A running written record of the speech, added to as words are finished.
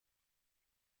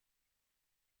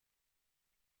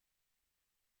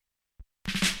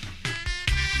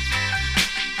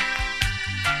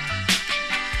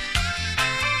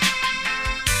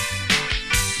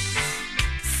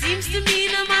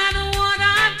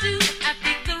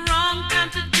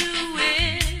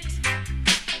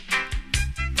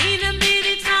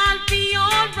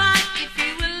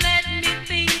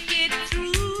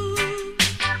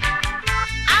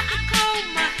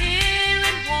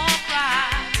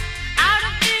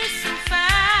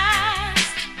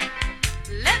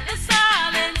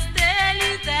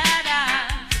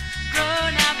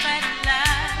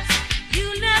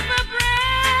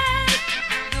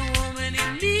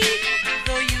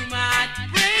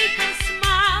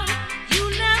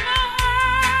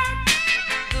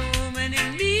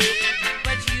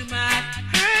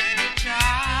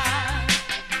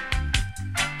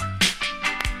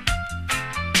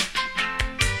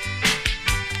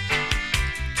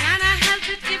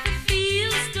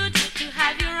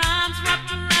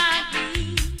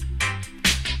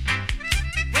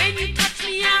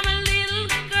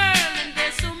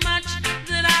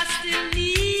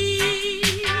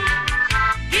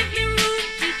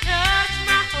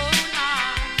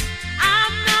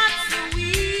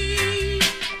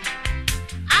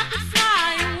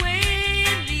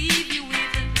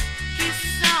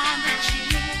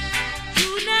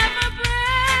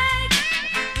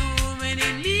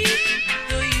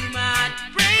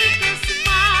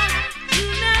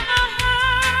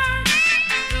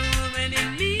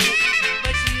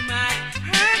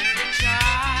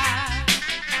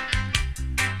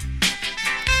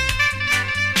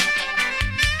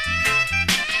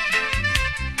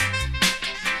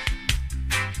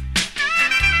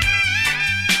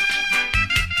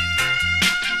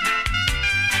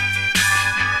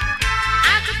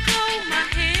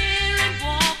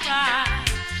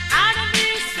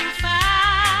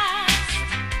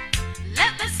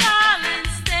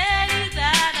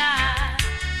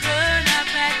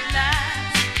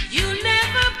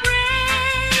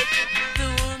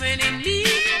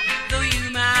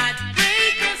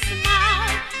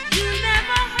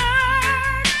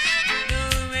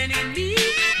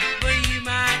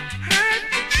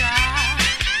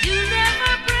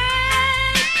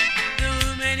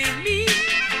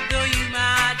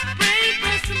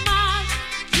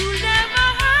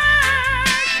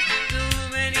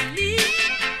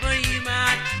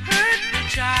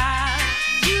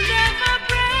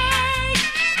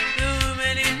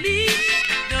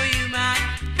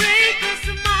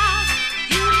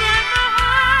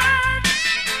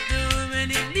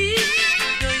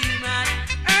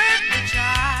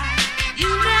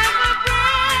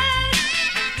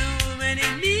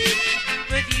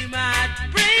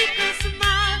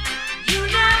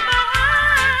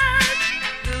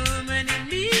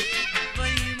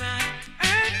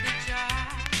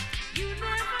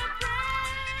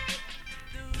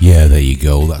there you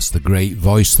go. That's the great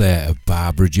voice there of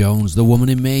Barbara Jones, the woman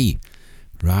in me.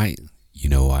 Right, you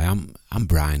know who I am. I'm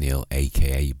Brian Hill,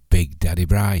 aka Big Daddy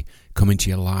Bry, coming to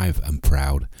you live and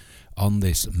proud on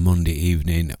this Monday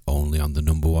evening, only on the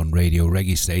number one radio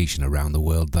reggae station around the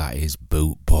world, that is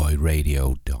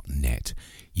bootboyradio.net.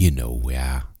 You know we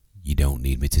are. You don't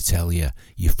need me to tell you.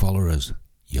 You follow us.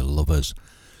 You love us.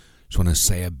 Just want to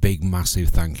say a big, massive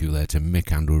thank you there to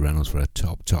Mick Andrew Reynolds for a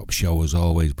top show as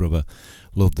always, brother.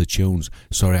 Love the tunes.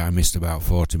 Sorry I missed about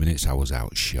 40 minutes. I was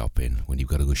out shopping. When you've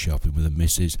got to go shopping with the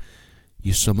missus,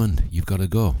 you're summoned. You've got to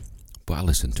go. But I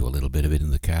listened to a little bit of it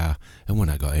in the car, and when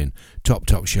I got in, top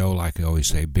show, like I always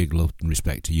say. Big love and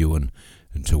respect to you and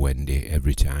to Wendy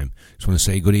every time. Just want to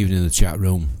say good evening in the chat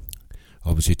room.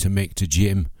 Obviously to Mick, to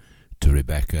Jim, to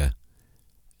Rebecca,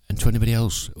 and to anybody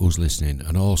else who's listening,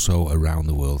 and also around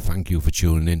the world. Thank you for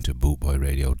tuning in to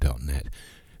bootboyradio.net.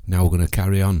 Now we're going to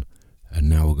carry on, and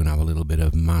now we're going to have a little bit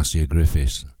of Marcia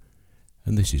Griffiths,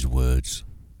 and this is Words.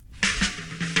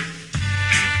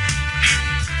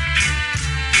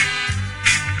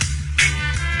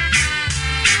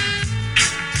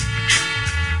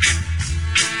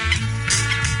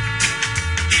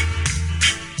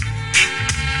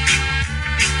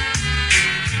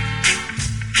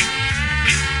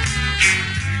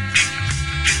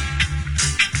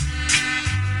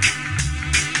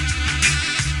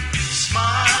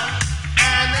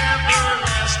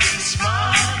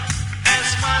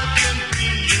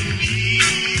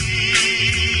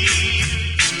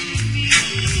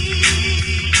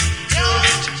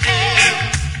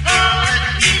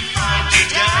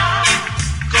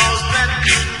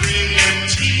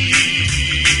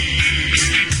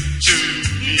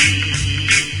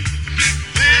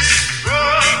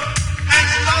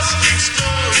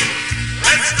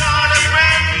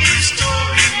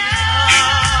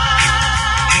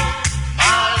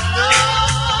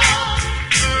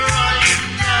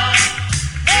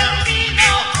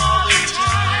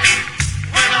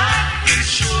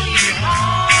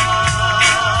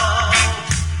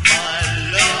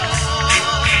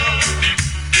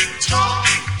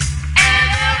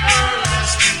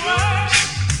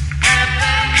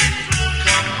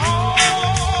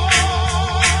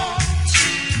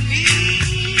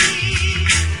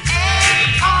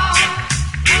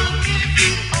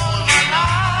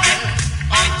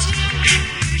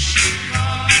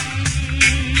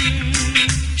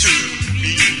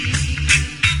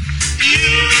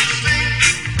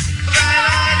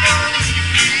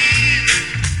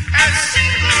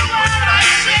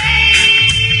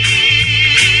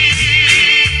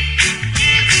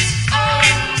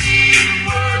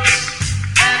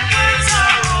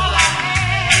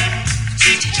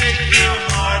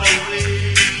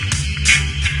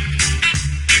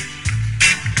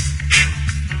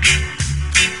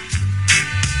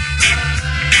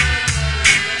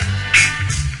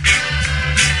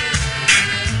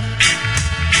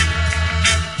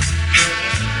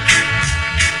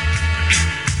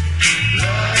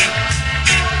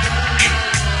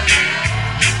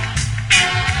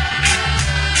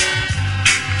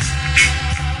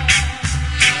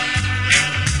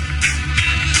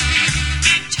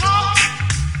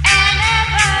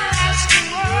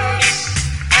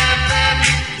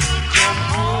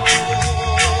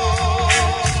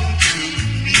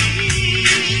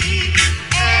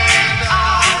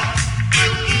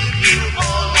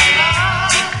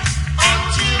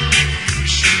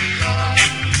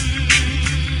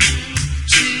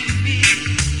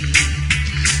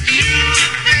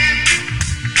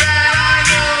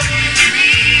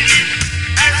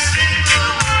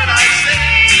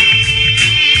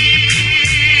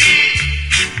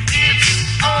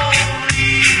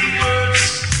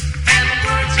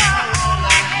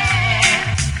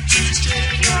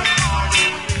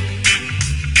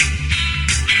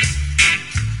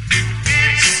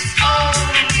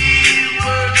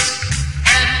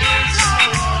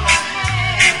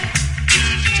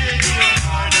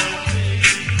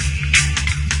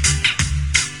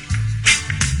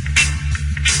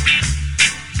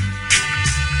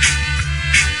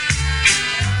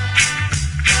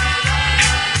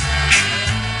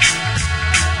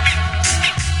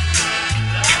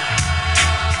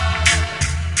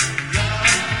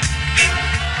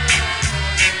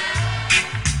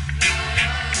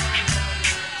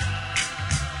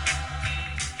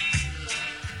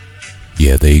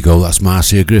 Yeah, there you go, that's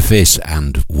Marcia Griffiths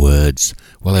and Words.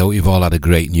 Well, I hope you've all had a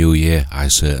great new year. I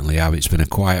certainly have. It's been a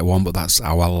quiet one, but that's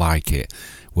how I like it.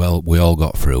 Well, we all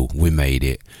got through, we made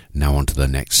it. Now on to the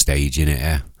next stage, innit,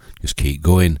 eh? Just keep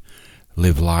going,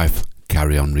 live life,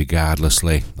 carry on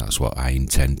regardlessly. That's what I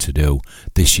intend to do.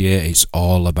 This year it's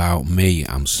all about me.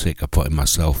 I'm sick of putting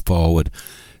myself forward,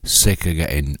 sick of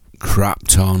getting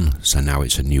crapped on, so now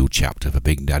it's a new chapter for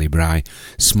Big Daddy Bry.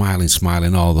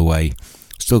 Smiling all the way.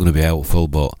 Still going to be helpful,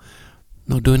 but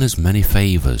not doing as many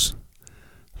favours.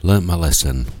 Learnt my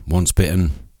lesson. Once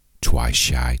bitten, twice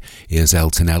shy. Here's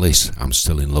Elton Ellis, I'm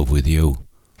Still in Love with You.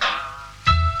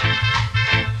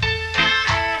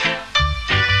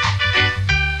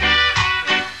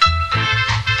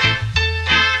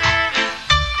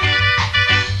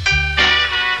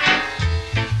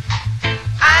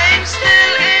 I'm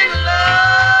still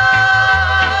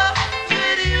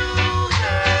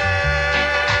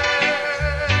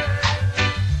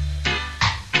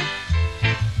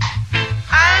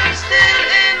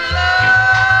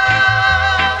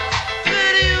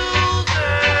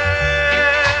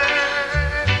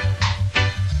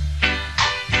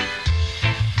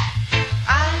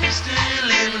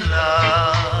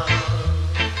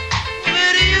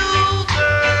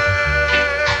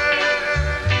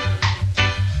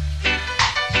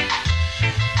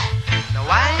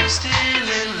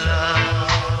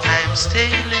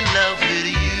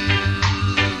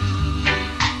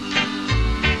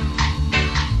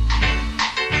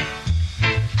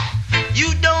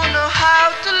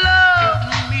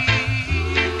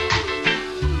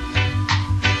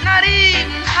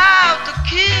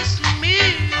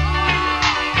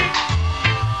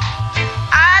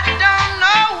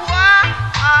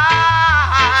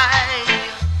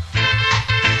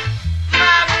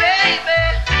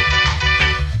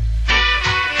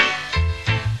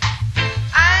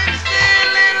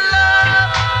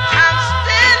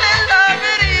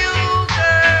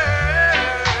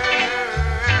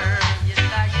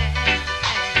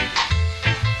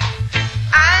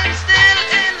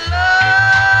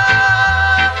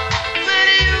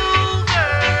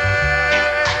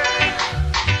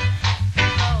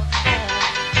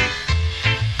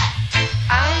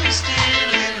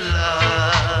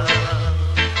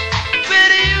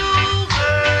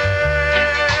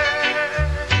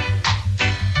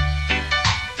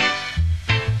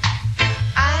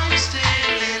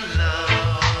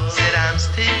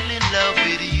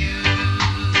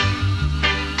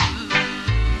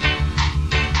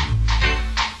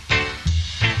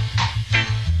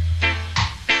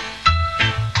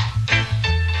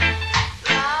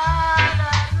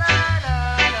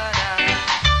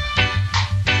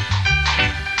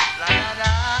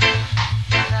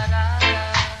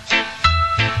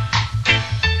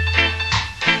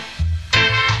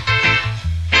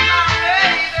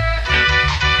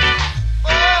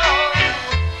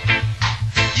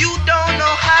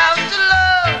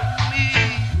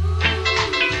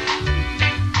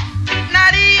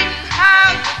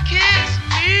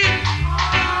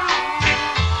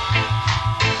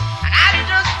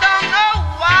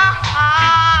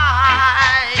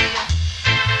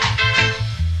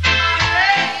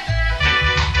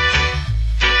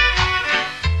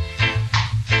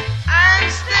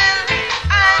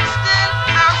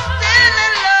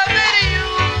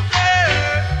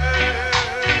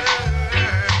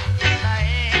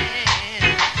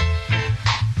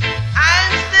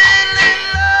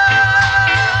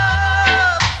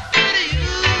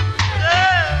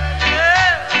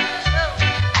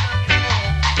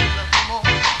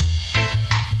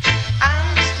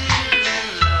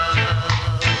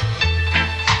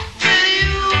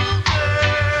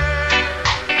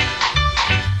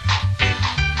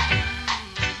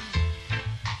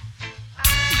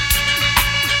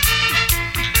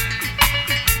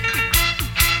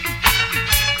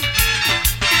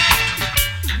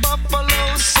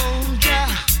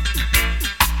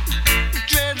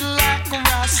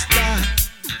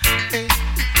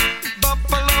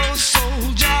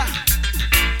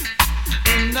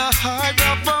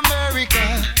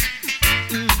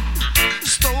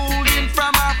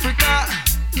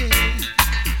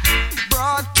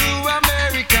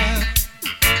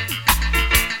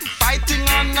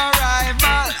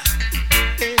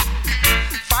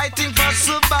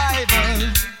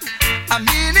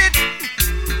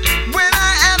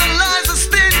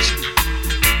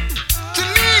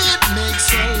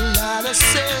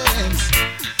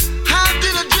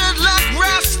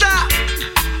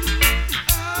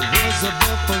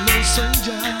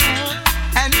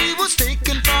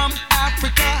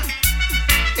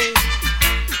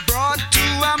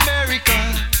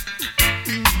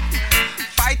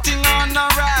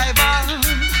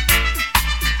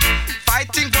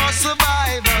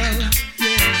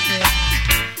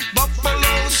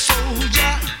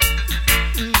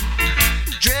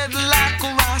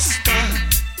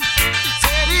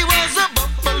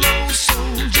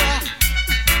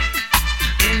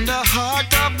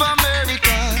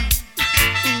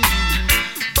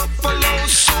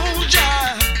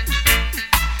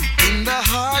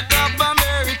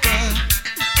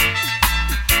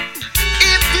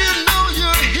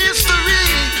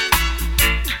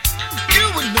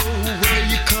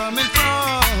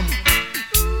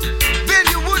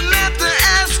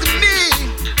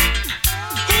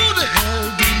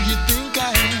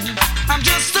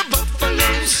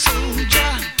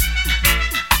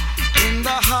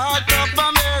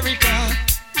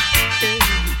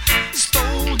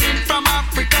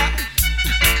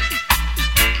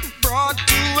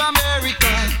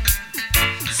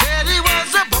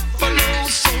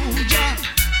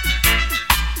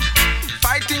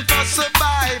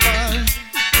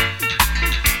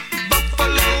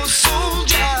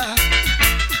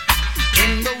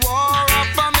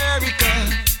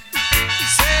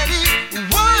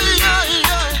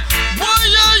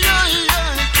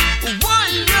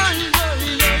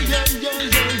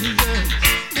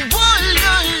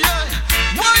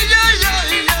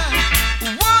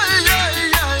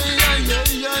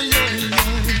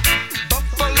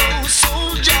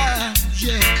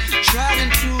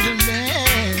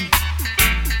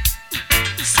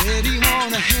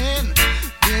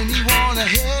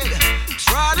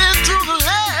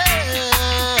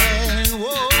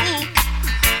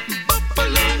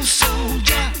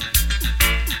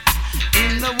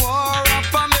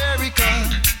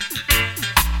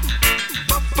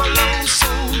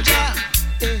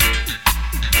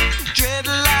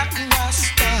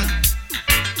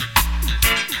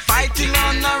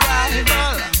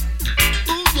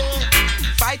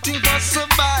fighting for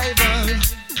survival,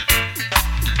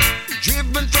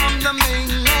 driven from the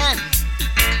mainland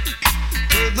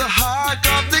to the heart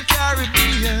of the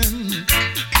Caribbean.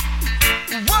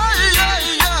 Why, yeah,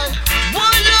 yeah.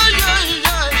 Why, yeah, yeah,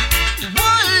 yeah.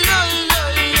 Why, yeah, yeah,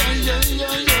 yeah, yeah,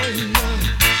 yeah, yeah.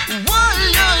 Why,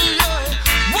 yeah, yeah.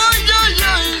 Why, yeah,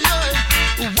 yeah, yeah.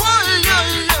 Why, yeah,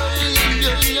 yeah, yeah,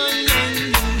 yeah, yeah,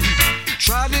 yeah.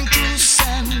 Trotting through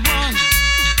San Juan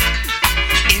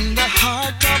in the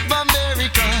heart of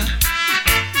America,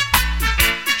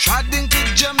 trotting to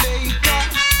Jamaica.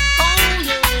 Oh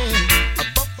yeah, a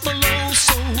buffalo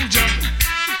soldier.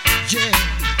 Yeah.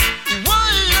 Why,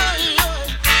 yeah, yeah.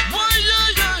 Why, yeah,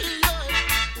 yeah, yeah.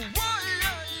 Why,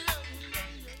 yeah,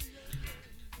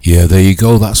 yeah. Yeah, there you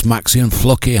go. That's Maxi and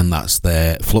Flucky, and that's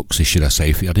their Fluxy, should I say?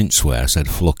 I didn't swear, I said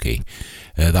Flucky.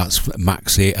 That's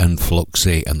Maxi and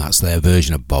Fluxy, and that's their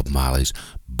version of Bob Marley's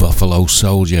Buffalo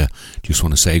Soldier. Just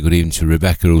want to say good evening to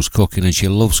Rebecca, who's cooking, and she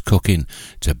loves cooking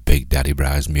to Big Daddy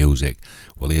Bry's music.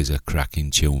 Well, here's a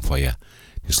cracking tune for you.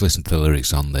 Just listen to the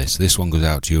lyrics on this. This one goes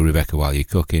out to you, Rebecca, while you're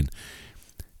cooking.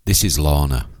 This is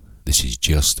Lorna. This is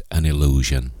Just an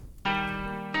Illusion.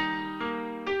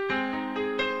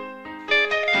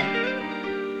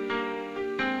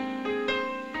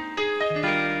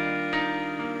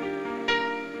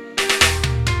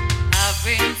 I've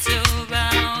been told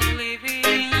about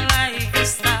living like a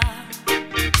star.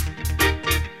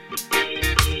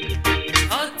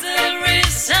 Oh, there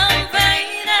is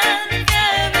champagne and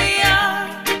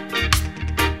caviar,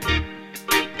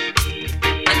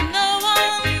 and no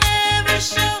one ever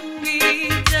showed me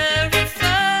the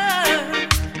river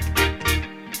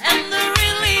and the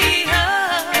really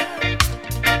hurt.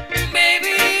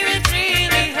 Maybe it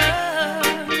really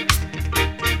hurt.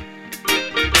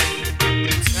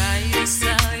 Try to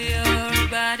sell your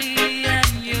body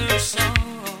and your soul.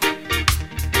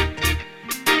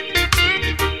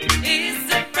 It's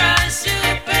the price you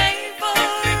pay for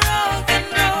rock and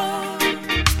roll,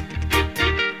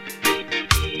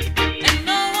 and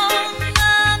no one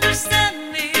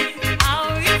understanding how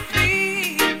you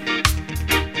feel.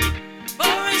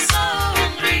 For it's so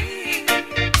unreal.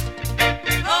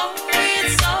 Oh,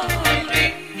 it's so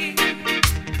unreal.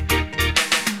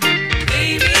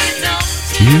 Baby, don't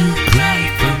you cry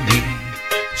for me.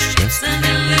 It's just an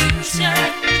illusion,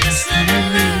 just an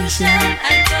illusion.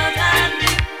 I thought I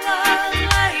knew what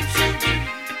life should be.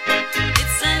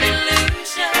 It's an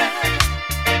illusion,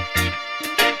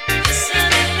 just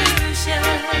an illusion.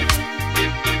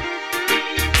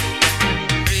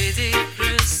 Pretty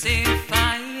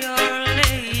crucify your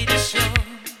lady show.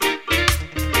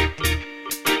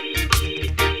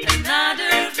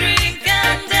 Another drink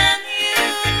and then you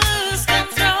lose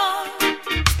control.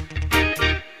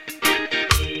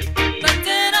 But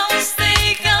then I'll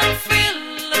stay and feel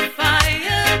the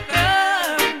fire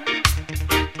burn.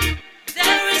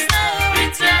 There is no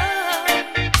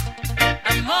return.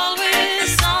 I'm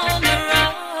always on the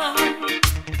run.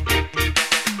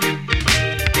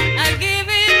 I give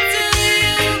it to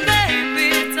you, baby,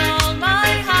 with all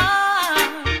my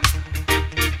heart.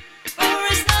 For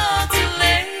it's not too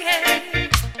late.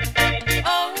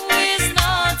 Oh, it's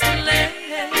not too late.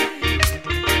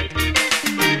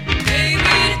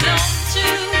 Baby, don't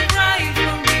you cry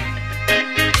for me.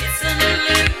 It's an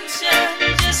illusion,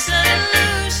 just an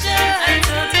illusion. I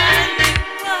thought I knew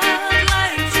what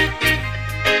life should be.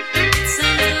 It's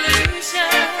an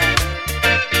illusion,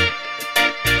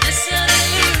 just an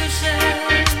illusion.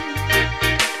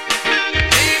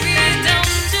 Baby,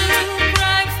 don't you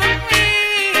cry for me.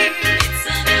 It's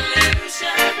an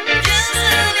illusion, just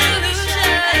an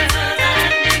illusion. I thought I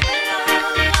knew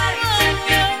what life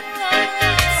should be.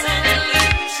 It's an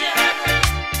illusion,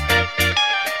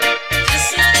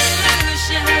 just an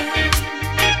illusion.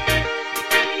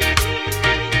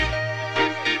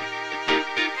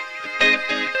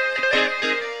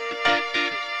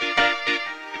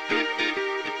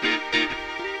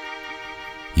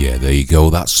 Yeah, there you go.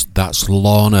 That's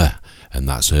Lorna, and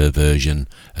that's her version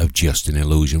of Just an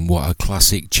Illusion. What a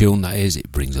classic tune that is.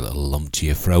 It brings a little lump to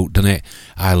your throat, doesn't it?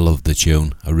 I love the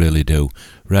tune, I really do.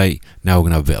 Right, now we're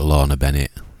going to have a bit of Lorna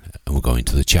Bennett, and we're going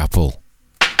to the chapel.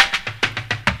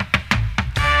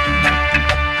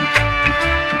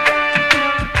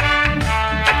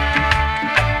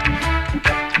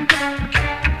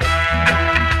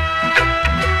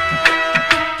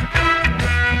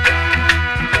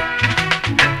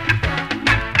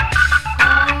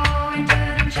 Going to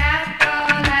the chapel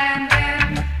and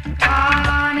we're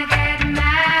gonna get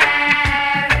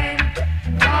married.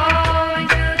 Going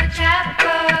to the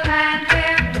chapel and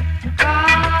we're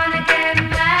gonna get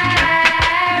married.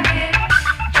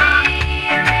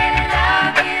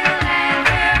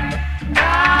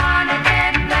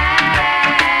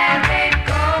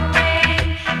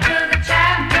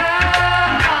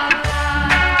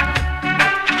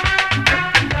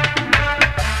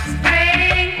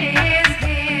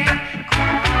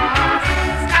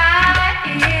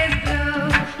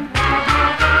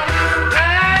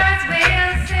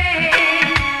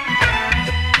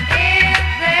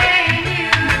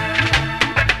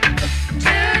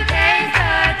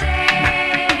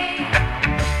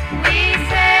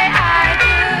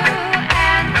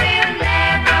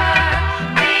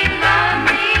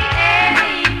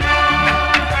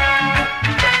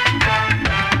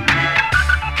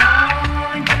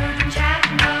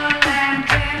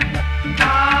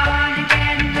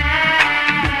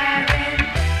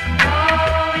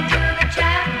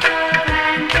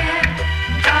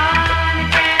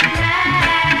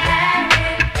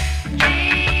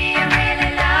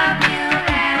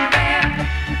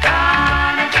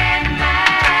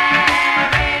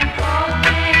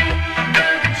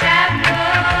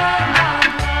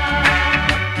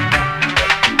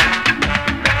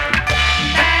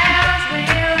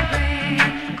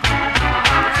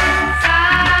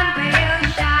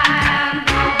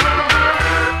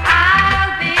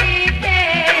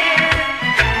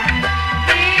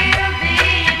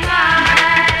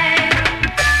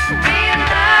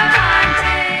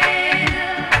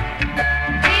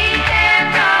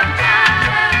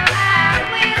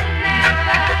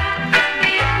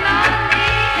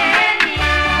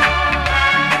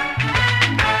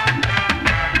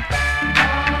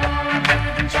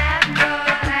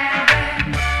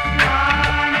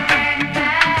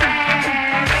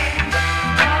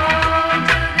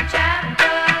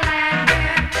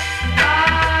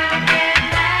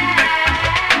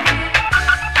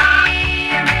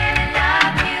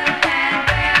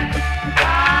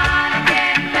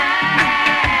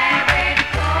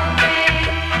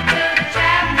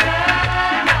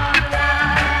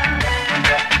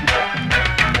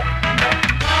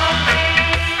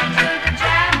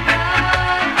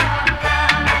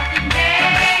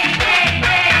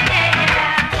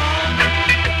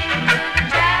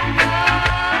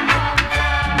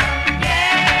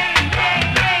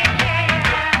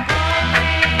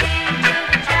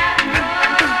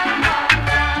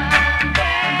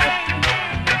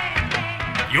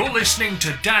 You're listening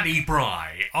to Daddy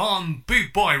Bry on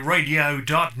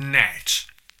bootboyradio.net.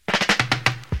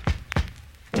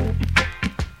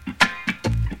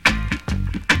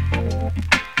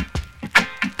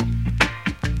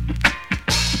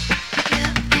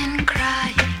 You've been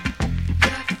crying,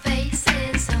 your face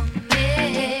is a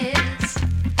mess.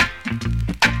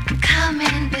 Come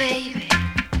in, baby,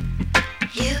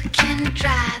 you can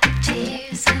dry the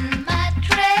tears in my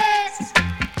dress.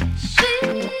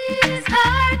 She's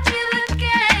hurt you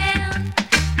again,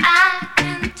 I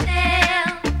can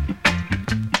tell.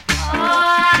 Oh,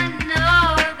 I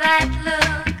know that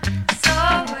look so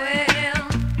well.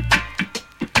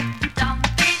 Don't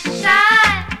be shy,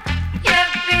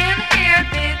 you've been here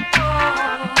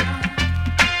before.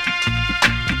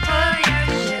 Pull your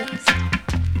shoes,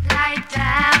 lie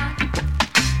down,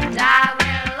 and I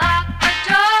will lock the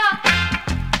door.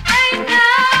 Ain't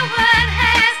no one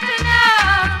has to know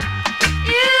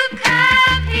you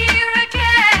come here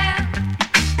again.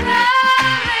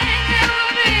 Darling, it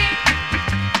will be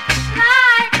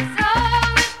like it's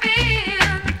always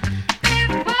been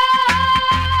before.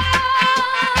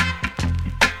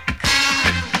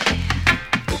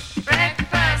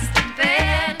 Breakfast in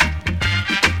bed,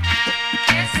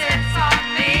 kisses on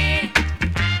me.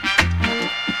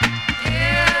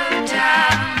 You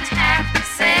don't have to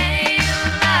say you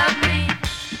love me.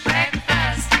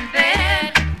 Breakfast in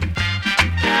bed,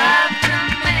 love to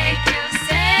make you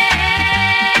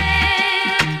sad.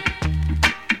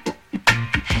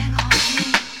 Hang on me.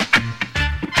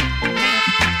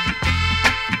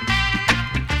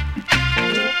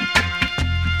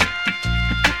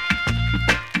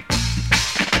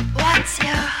 What's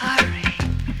your hurry?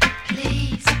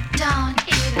 Please don't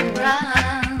even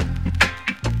run.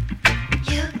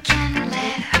 You can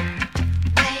let her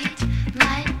wait,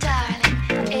 my darling.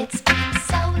 It's been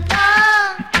so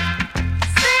long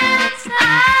since I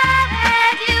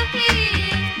had you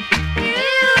here.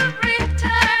 You've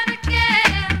returned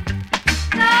again.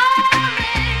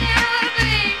 Darling, you'll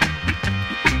be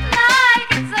like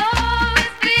it's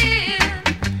always been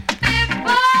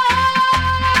before.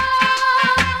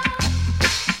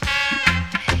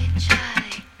 Hey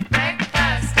Charlie,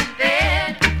 breakfast in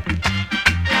bed,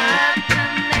 love to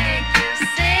make you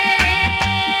sin.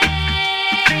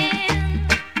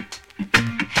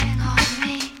 Hang on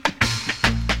me.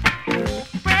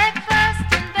 Breakfast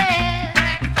in bed,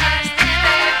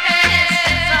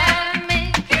 kisses on me.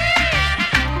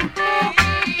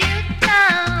 You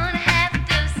don't have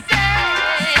to say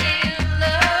you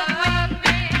love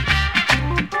me.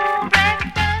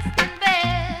 Breakfast in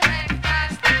bed,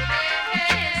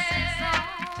 kisses on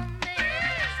me.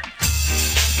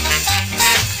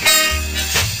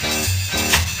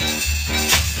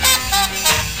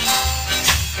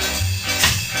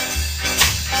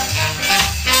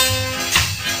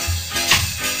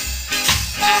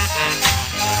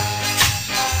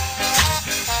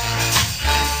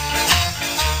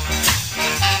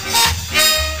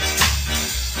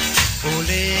 Oh,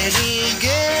 little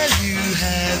girl, you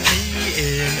have me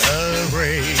in a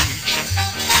rage.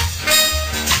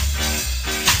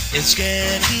 It's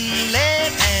getting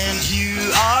late and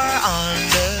you are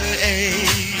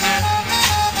underage.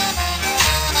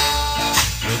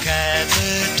 Look at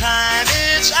the time,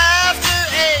 it's after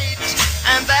 8,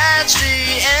 and that's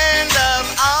the end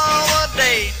of our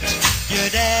date. Your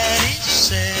daddy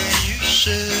said you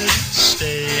shouldn't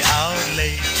stay out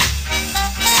late.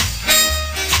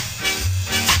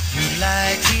 You'd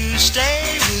like to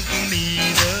stay with me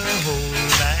the whole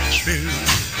night through,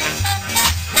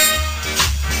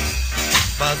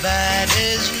 but that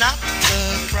is not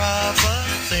the proper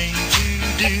thing to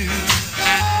do.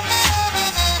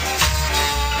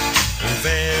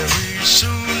 Very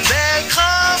soon there'll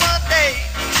come a day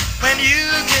when you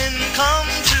can come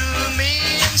to me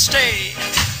and stay,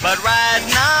 but right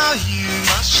now you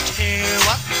must hear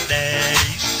what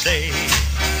Daddy say.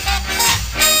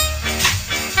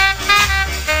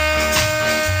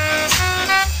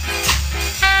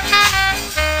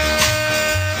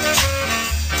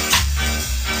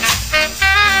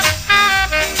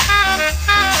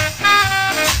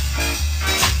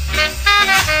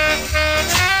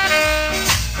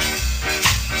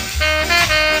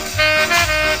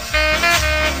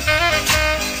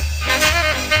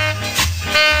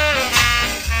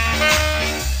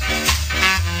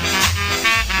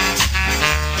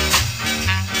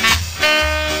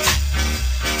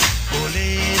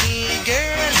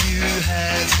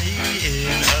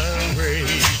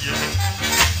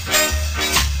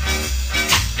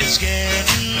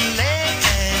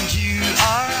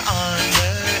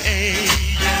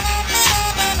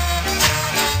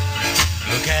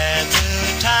 Look at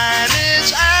the time,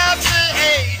 it's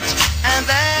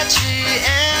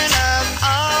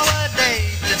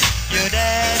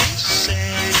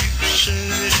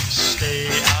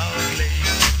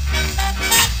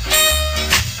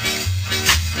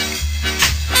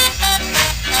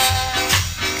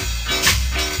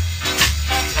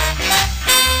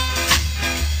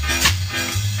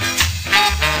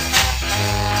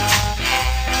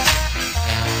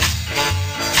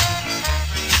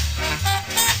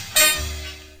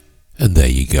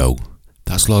you go.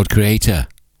 That's Lord Creator.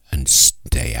 And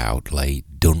stay out late.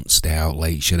 Don't stay out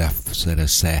late, should I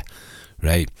say.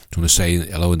 Right, I want to say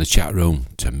hello in the chat room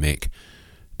to Mick,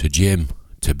 to Jim,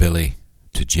 to Billy,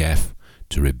 to Jeff,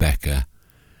 to Rebecca,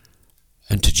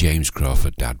 and to James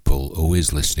Crawford Dadpool, who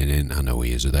is listening in. I know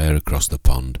he is there across the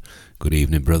pond. Good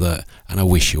evening, brother, and I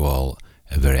wish you all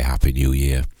a very happy new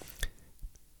year.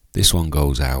 This one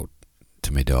goes out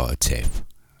to my daughter Tiff,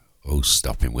 who's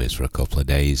stopping with us for a couple of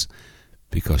days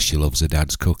because she loves her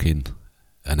dad's cooking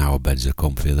and our beds are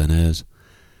comfier than hers.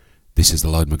 This is the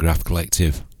Lloyd McGrath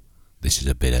Collective. This is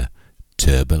a bit of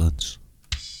Turbulence.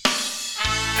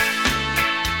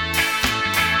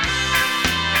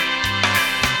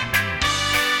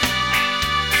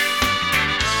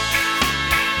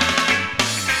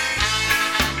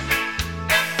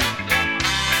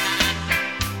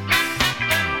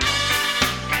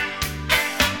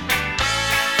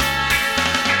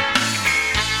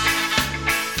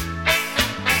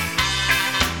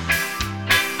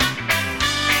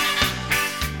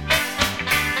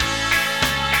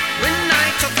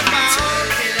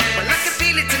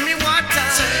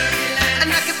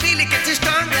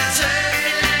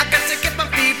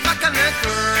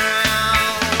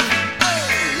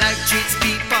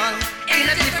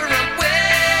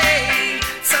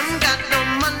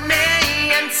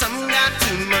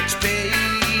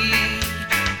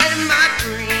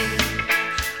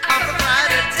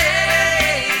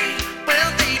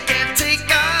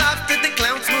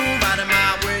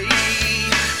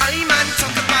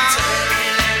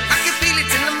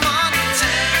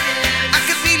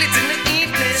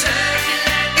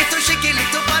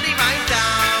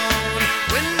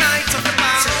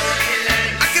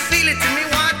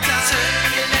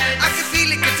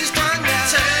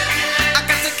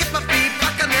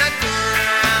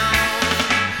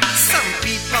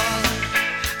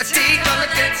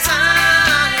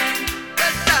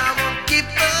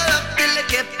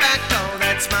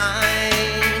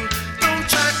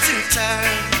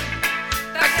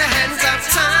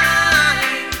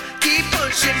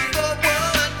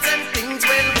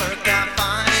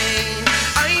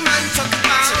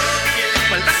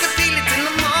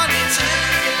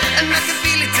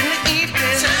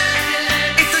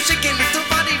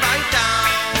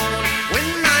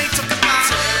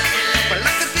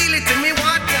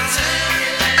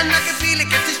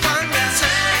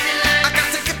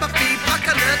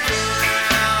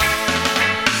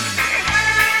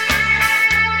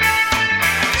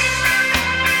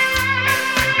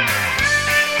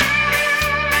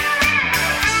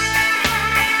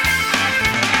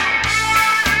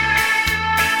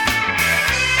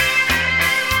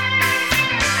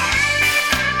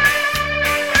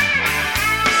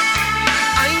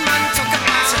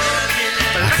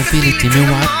 feel it in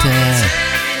my water.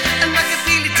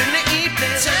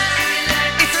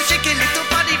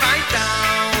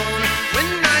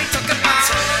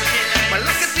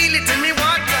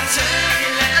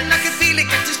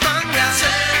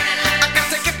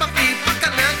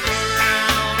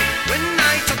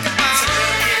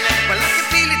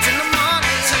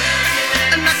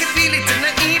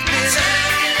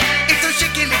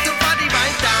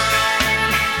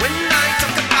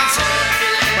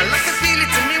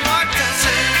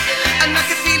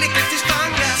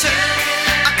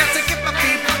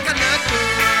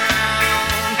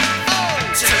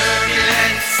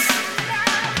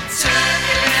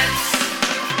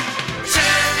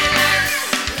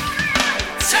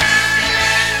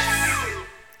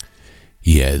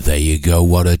 Yeah, there you go,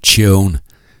 what a tune.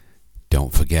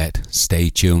 Don't forget, stay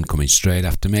tuned, coming straight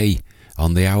after me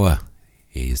on the hour.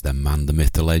 He's the man, the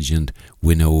myth, the legend.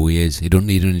 We know who he is. He don't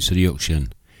need an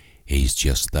introduction. He's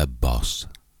just the boss.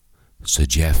 Sir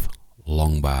Jeff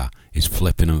Longbar is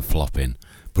flipping and flopping,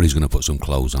 but he's going to put some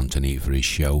clothes on tonight for his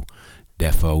show.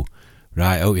 Defo.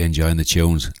 Right, hope you're enjoying the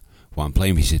tunes. What I'm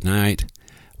playing for you tonight,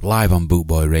 live on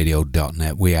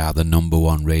bootboyradio.net. We are the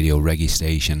 #1 radio reggae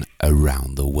station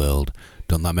around the world.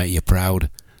 Don't that make you proud?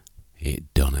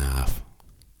 It done half.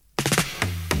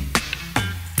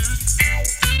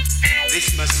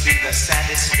 This must be the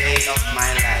saddest day of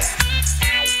my life.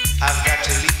 I've got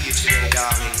to leave you today,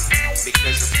 darling,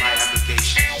 because of my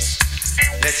obligations.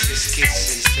 Let's just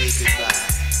kiss and say goodbye.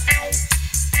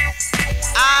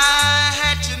 I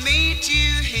had to meet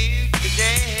you here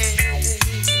today,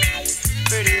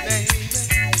 pretty baby.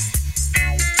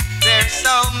 There's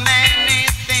so many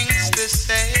things to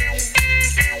say,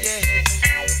 yeah.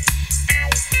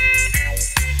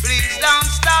 Please don't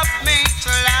stop me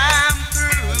till I'm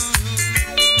through.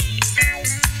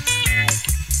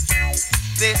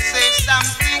 This is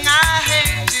something I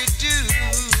hate to do.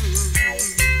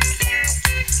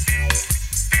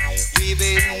 We've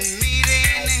been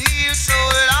meeting here so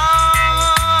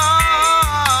long.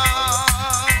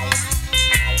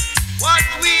 What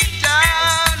we've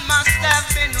done must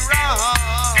have been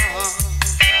wrong.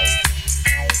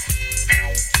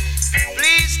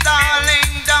 Please,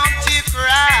 darling, don't you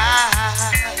cry.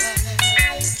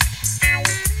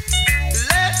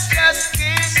 Let's just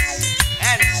kiss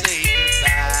and say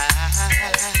goodbye.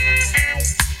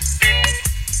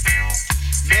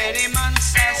 Many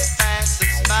months has passed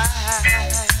us by.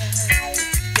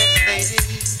 Yes, they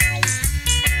did.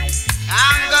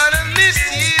 I'm gonna miss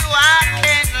you, I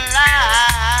can't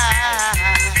lie.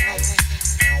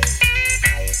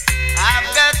 I've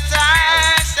got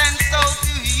ties and so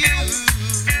do you.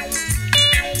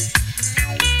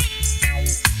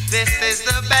 This is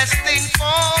the best thing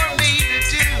for me to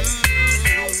do.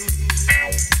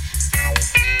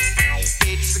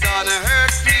 It's gonna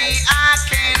hurt me, I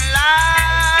can't lie.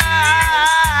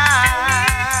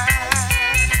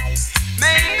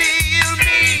 Maybe you'll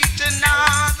meet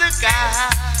another guy.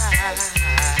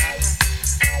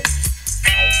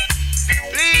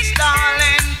 Please,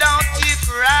 darling, don't you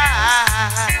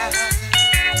cry.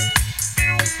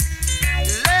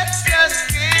 Let's just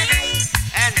kiss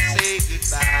and say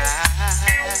goodbye.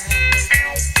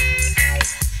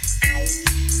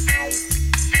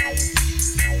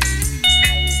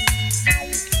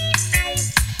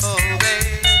 Oh,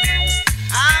 baby,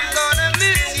 I'm gonna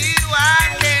miss you, I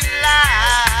can't lie.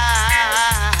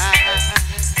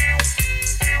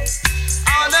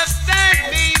 Understand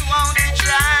me, won't you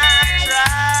try.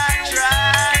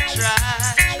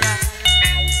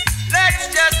 Let's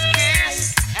just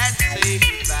kiss and say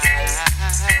goodbye.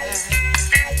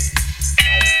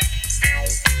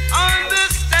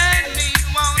 Understand me,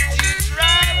 won't you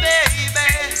try,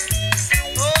 baby?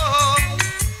 Oh,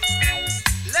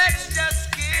 let's just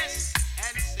kiss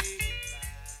and say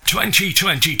goodbye.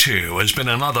 2022 has been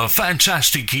another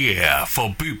fantastic year for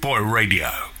Bootboy Radio,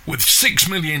 with 6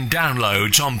 million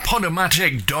downloads on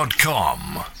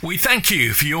Podomatic.com. We thank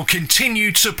you for your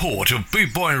continued support of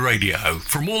Bootboy Radio.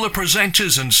 From all the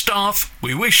presenters and staff,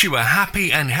 we wish you a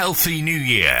happy and healthy new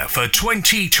year for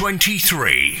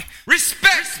 2023.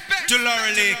 Respect to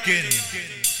Laura Lakin.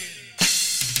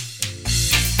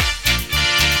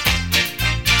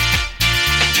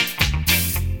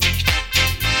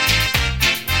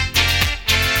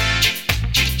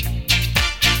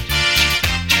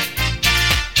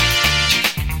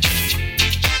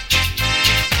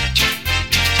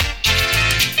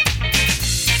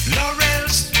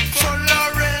 Laurels for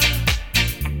Laurel.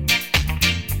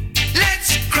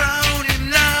 Let's crown him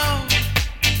now.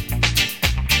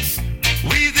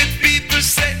 We the people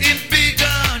say him big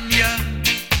on ya.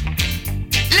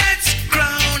 Let's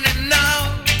crown him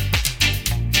now.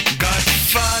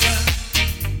 Godfather,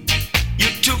 you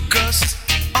took us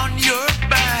on your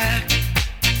back.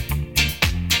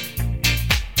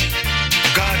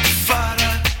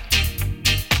 Godfather,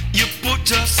 you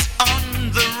put us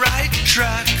on the right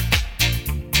track.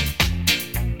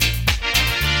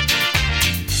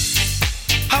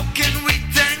 How can we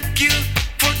thank you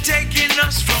for taking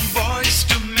us from boys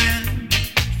to men?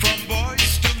 From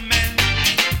boys to men.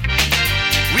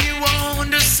 We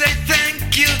want to say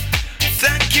thank you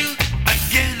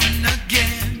again and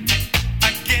again,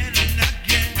 again and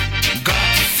again.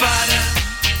 Godfather,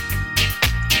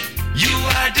 you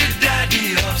are the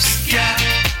daddy of ska.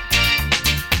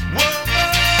 Whoa,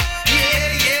 yeah,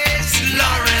 yes,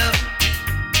 Laurel,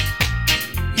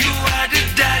 you are the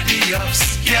daddy of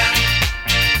ska.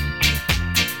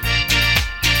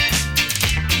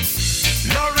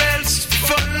 Laurels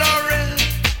for Laurel.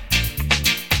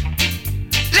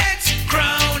 Let's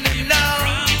crown him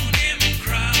now.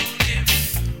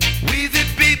 We the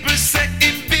people say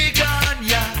him big on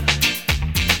ya.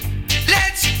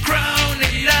 Let's crown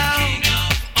him now.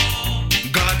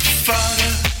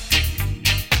 Godfather,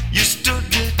 you stood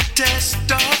the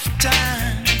test of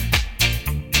time.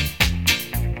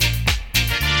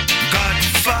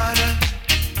 Godfather,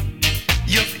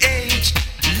 you've aged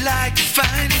like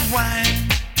fine wine.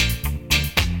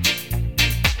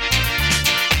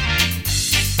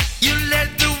 You led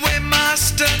the way,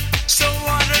 master, so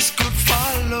others could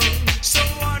follow. So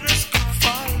others could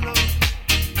follow.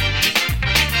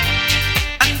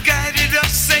 And guided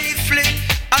us safely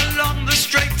along the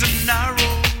straight and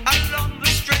narrow. Along the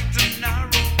straight and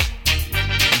narrow.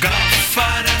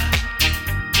 Godfather,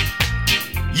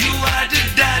 you are the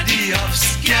daddy of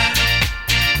ska.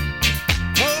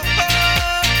 Whoa,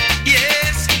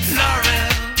 yes, Laurel.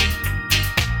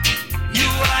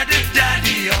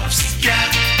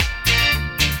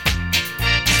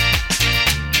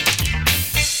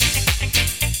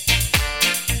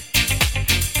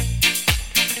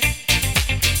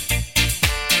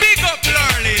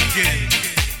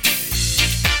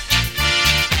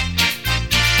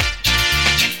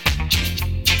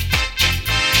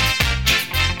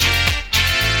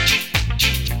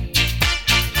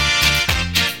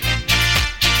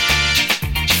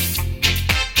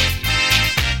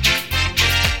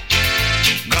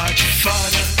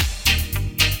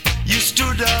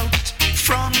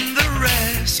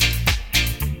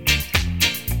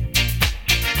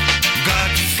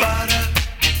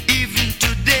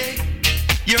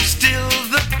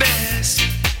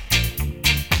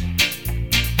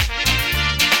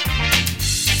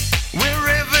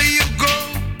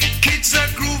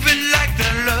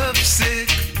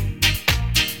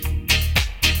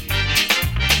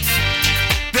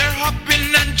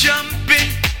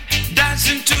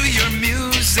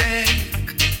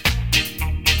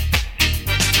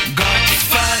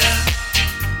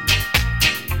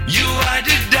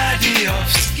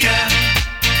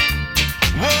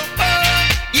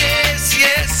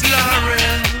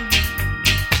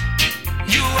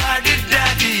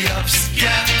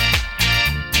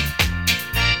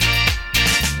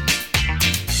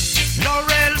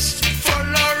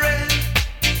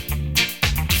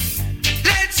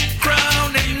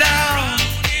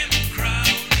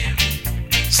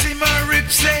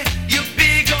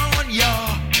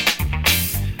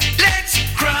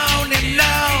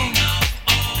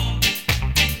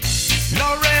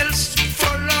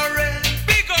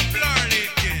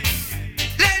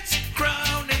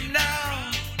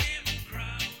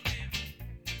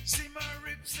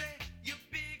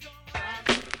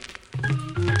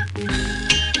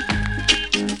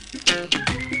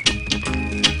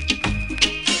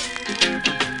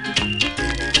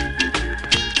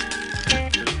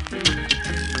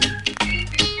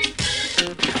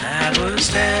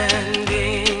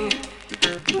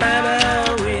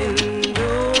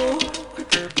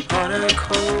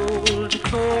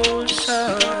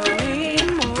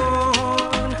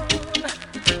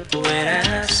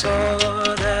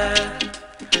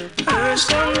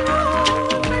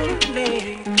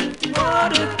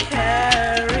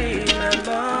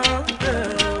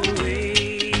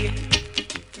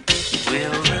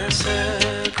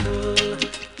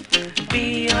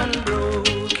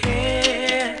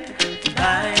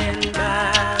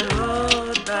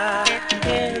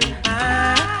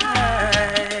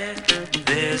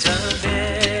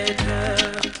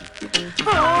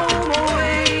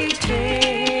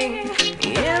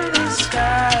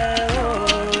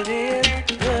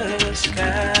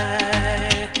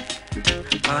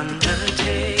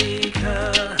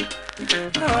 Undertaker,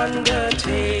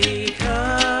 Undertaker,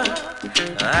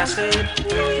 I said,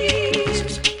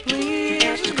 please,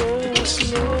 please go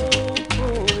slow,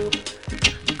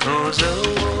 'cause a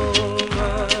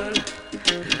woman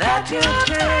that you're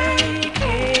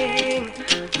taking,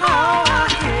 oh, I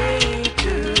hate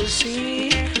to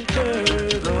see her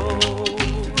go.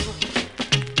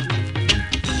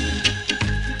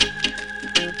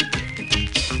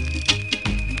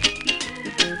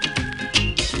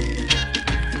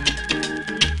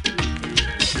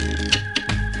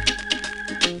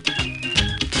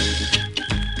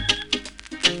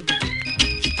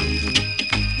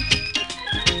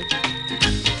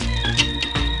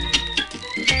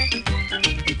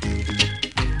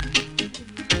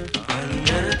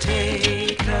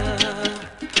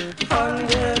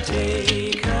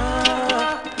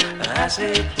 I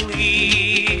say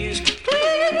please,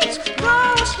 please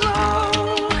go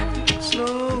slow,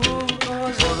 slow,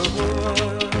 'cause of the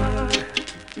woman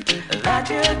that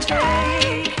you're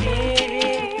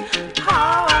taking,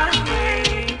 how I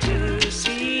hate to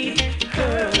see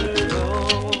her go.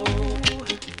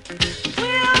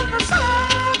 Will the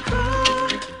circle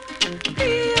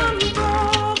be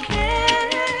unbroken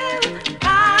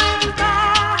by and by?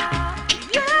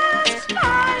 Yes,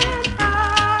 by and by.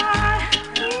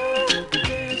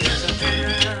 There's a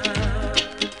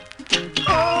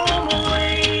home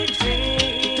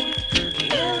waiting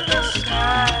in the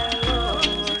sky,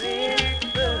 Lord, in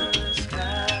the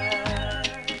sky.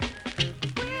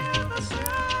 Will the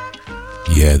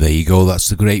circle Yeah, there you go. That's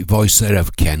the great voice there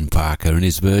of Ken Parker and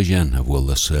his version of Will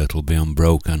the Circle Be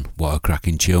Unbroken. What a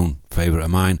cracking tune. Favourite of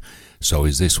mine. So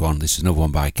is this one. This is another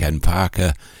one by Ken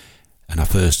Parker. And I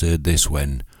first heard this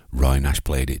when Roy Nash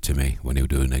played it to me when he was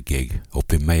doing a gig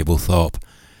up in Mablethorpe.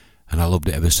 And I loved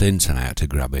it ever since and I had to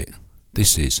grab it.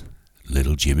 This is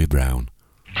Little Jimmy Brown.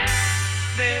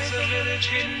 There's a village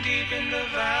hidden deep in the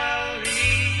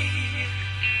valley,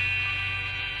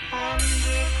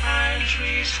 under pine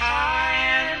trees high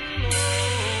and low.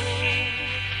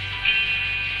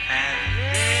 And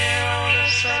there all of a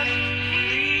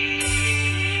suddenly,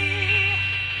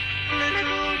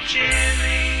 little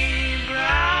Jimmy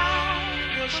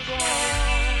Brown was born.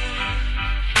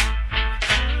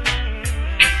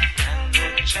 And the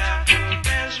chapel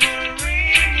bells were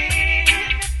ringing,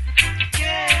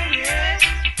 yeah, yeah,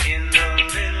 in the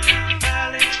little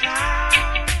valley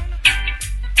town.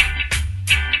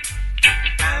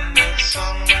 And the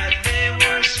song that they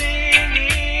were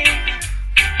singing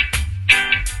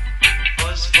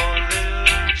was for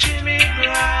little Jimmy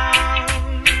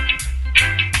Brown.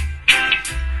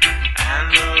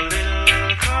 And the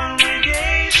little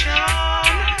congregation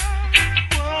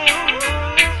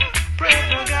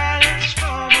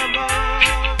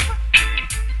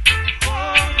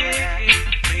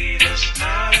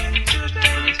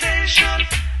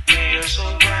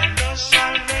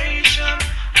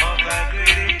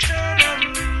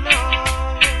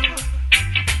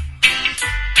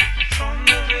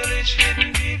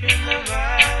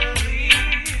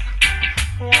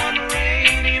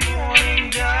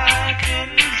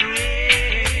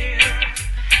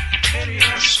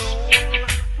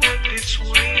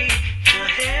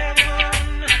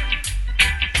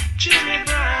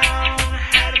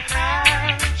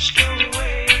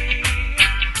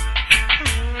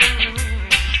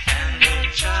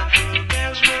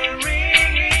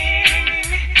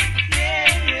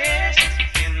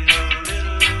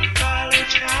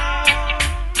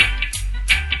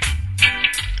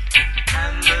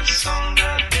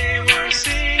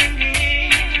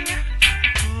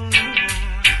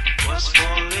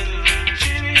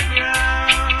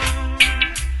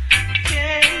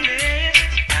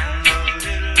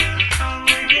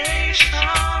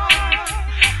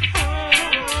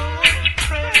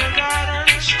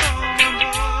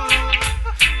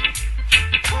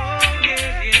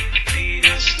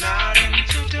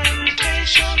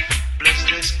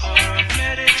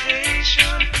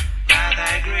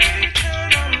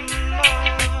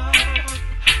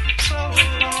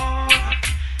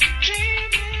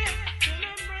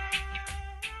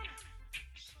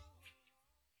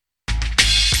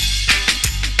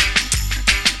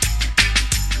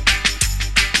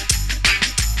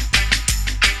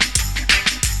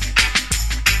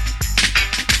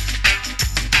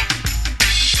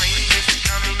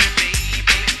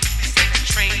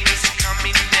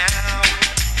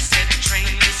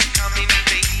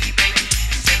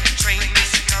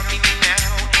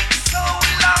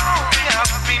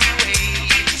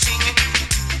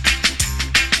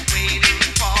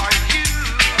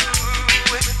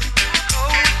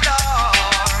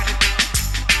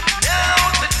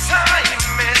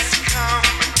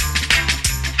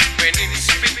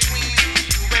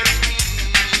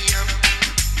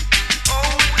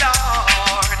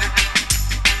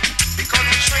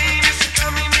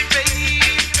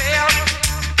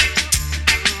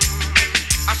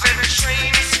said the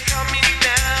train is coming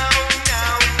now,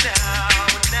 now, now,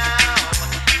 now.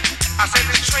 I said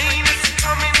the train is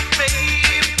coming, baby,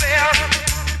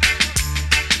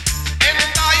 and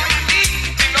I am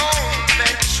leaving on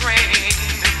that train,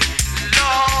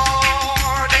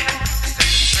 Lord. I said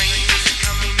the train is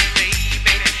coming,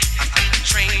 baby. I said the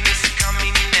train is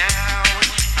coming now.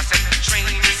 I said the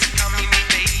train is coming,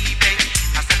 baby.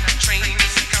 I said the train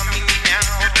is coming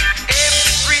now.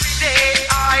 Every day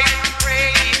I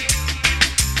pray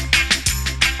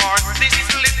for this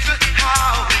little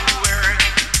hour.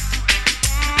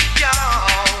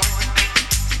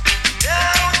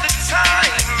 Now the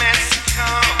time has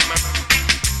come,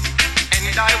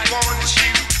 and I want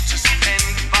you to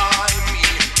stand by me.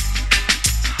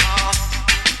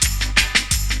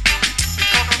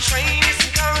 Because the train is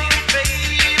coming,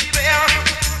 baby.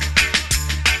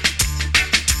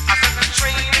 I said the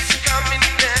train is coming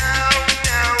now,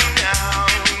 now, now,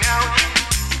 now.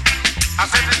 I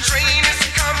said the train is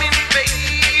coming,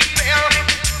 baby,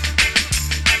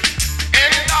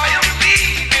 and I am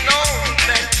leaving on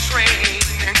that train,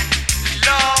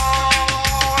 Lord.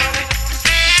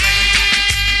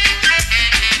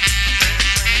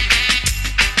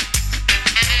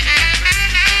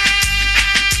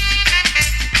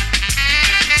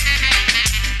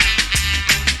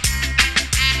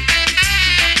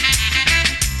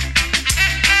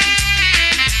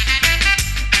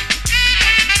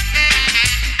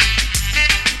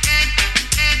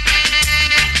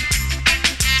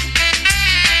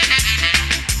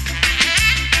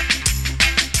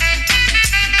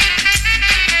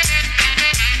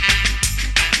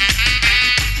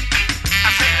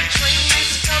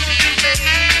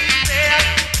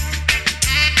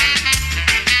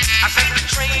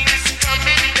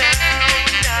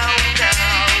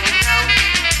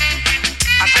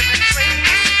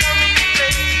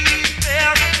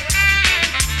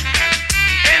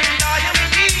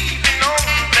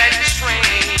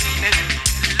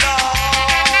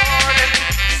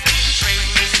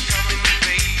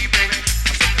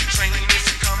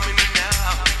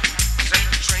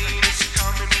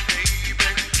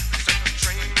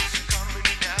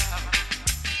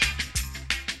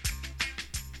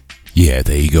 Yeah,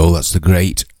 there you go. That's the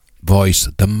great voice,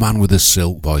 the man with the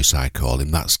silk voice, I call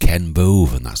him. That's Ken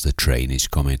Boove, and that's The Train Is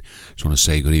Coming. Just want to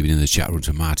say good evening in the chat room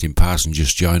to Martin Parson,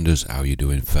 just joined us. How you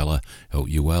doing, fella? Hope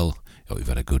you're well. Hope you've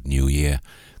had a good new year.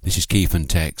 This is Keith and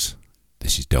Tex.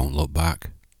 This is Don't Look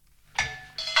Back.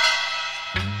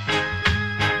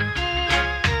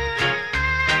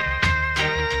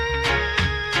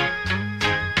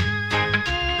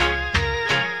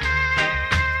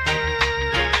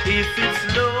 If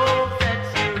it's love that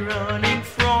you're running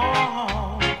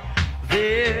from,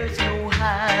 there's no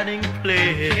hiding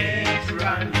place. You can't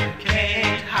run, you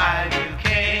can't hide, you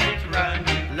can't run.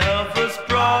 Lovers'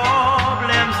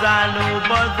 problems, I know,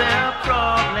 but they're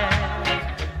problems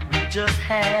we just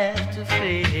have to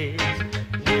face.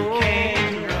 You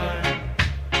can't run.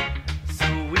 So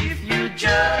if you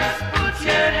just put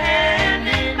your hand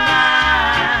in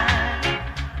mine,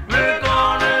 we're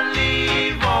gonna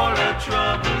leave all our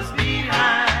troubles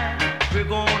behind. We're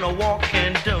gonna walk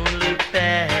and don't look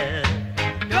back.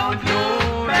 Don't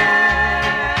look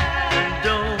back.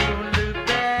 Don't look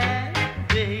back,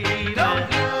 baby. Don't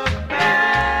look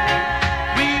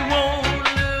back. We won't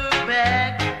look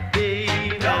back,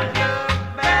 baby. Don't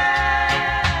look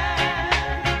back.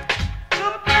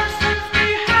 The person's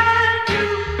behind you.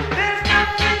 There's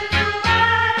nothing to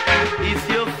hide. If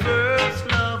your first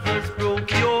lovers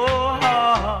broke your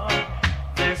heart,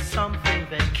 there's something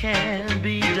that can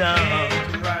be done. You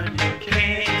can't run, you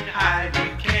can't hide, you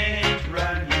can't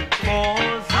run, you can't.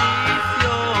 'Cause if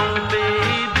your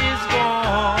baby's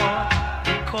gone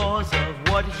because of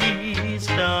what he's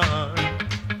done,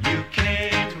 you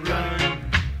can't run.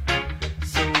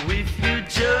 So if you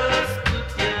just put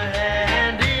your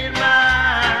hand in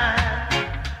mine,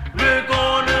 we're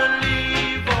gonna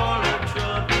leave all our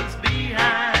troubles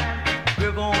behind.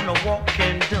 We're gonna walk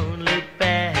and don't look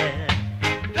back.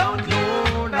 Don't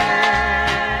look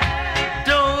back.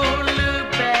 Don't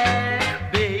look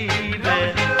back, baby.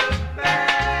 Don't look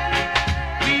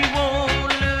back. We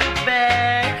won't look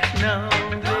back, no,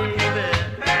 baby.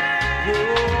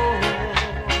 Whoa.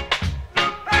 The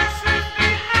person's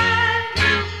behind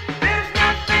you. There's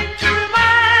nothing to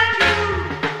remind you.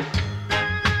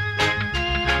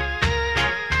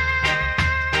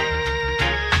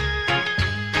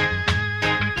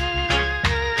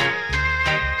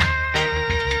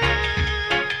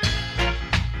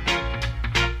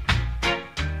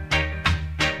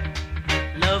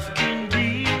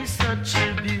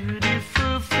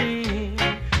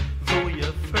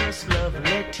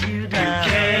 let you down.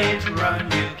 You can't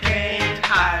run, you can't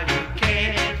hide, you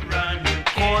can't run, you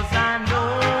can't 'cause I know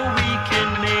we can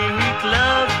make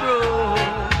love grow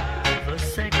the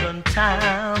second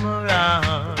time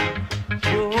around.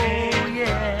 Oh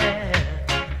yeah.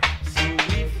 So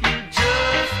if you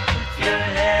just put your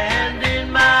hand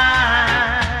in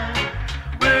mine,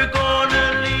 we're gonna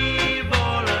leave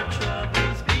all our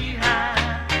troubles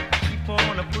behind. Keep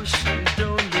on pushing,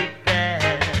 don't look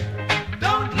back.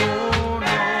 Don't look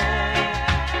back.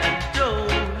 And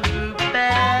don't look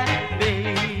back,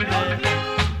 baby. Don't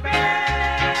look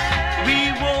back. We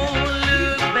won't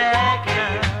look back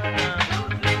now.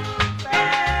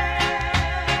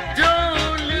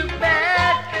 Don't look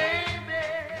back, baby.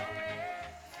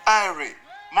 Irie,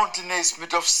 Montenay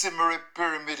Smith of Simmery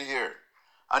Pyramid here,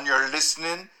 and you're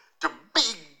listening to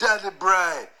Big Daddy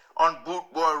Bry on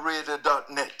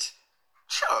bootboyradio.net.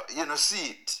 Sure, you know,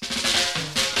 see it.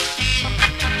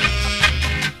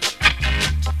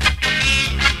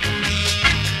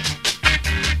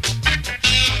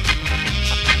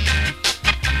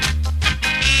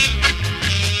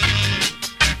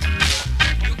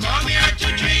 You come here to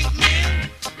drink milk,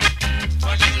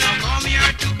 but you don't come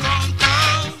here to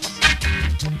concourse.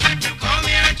 You come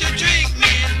here to drink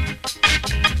milk,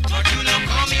 but you don't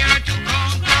come here to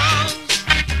concourse.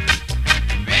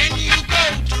 When you go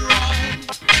to Rome,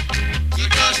 you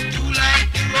just do like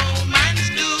the Romans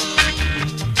do.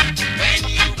 When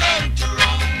you go to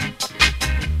Rome,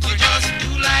 you just do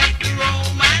like the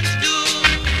Romans do.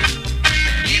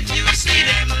 If you see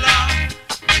them laugh,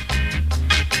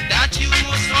 that you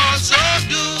must also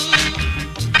do.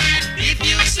 If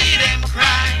you see them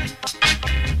cry,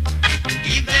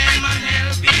 give them a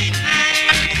helping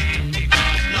hand.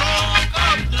 Because no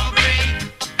cup, no break,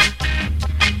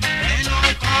 and no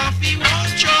coffee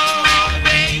won't show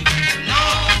away. No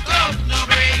cup, no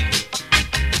break,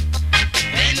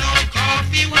 and no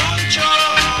coffee won't show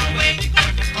away.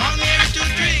 Come here to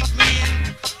drink milk,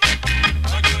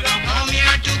 but you don't come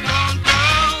here to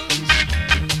concourse.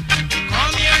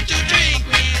 Come here to drink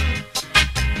milk,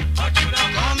 but you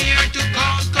don't come here to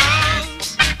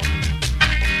concourse.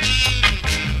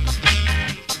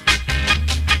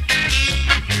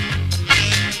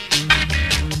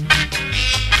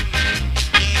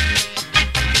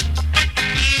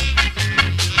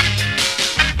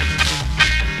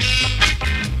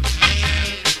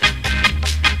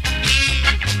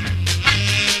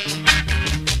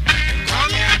 Come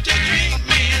here to drink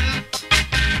milk,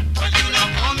 but you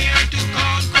don't come here to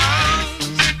concourse.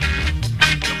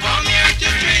 You come here to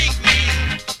drink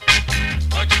milk,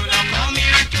 but you don't come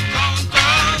here to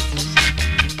concourse.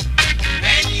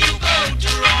 When you go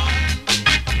to Rome,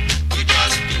 you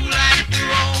just do like the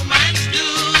Romans do.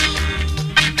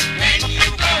 When you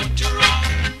go to Rome,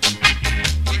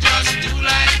 you just do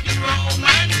like the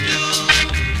Romans do.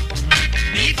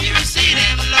 If you see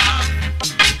them laugh,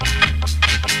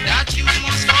 that you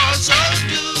must also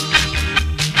do.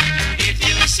 If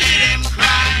you see them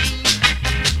cry,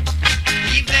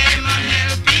 give them a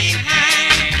helping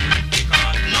hand.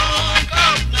 Because no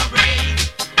cup, no break,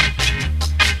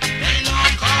 and no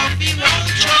coffee won't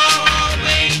show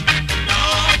away. No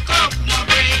cup, no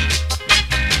break,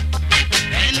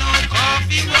 and no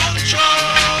coffee won't show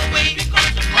away.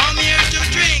 Because you come here to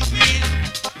drink milk,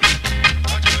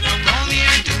 but you don't come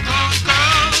here to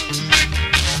concourse.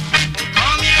 You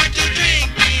come here to drink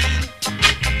milk,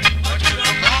 but you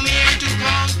don't come here to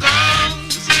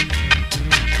concourse.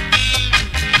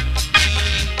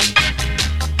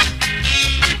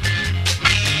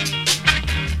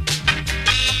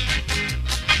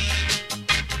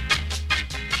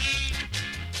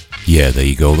 Yeah, there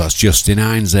you go. That's Justin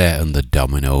Hines there and the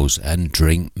Dominoes and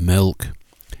Drink Milk.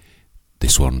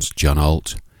 This one's John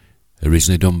Holt,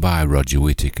 originally done by Roger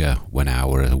Whittaker when I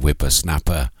were a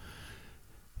whippersnapper.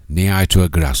 Knee eye to a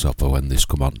grasshopper when this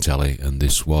come on telly, and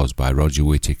this was by Roger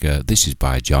Whittaker. This is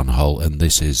by John Holt, and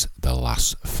this is The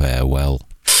Last Farewell.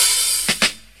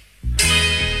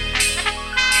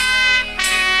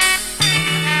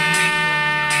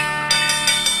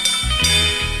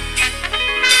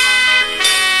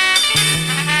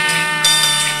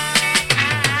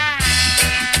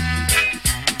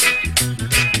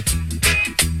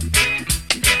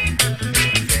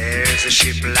 There's a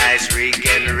ship lies rigged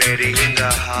and ready in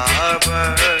the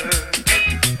harbor.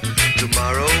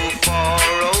 Tomorrow for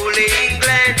old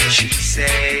England she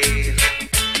sailed,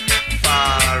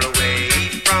 far away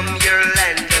from your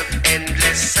land of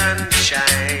endless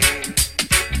sunshine,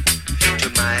 to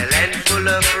my land full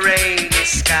of rainy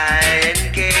sky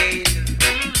and gale.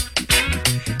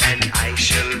 And I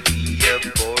shall be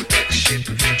aboard that ship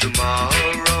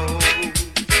tomorrow,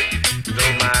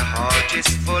 though my heart is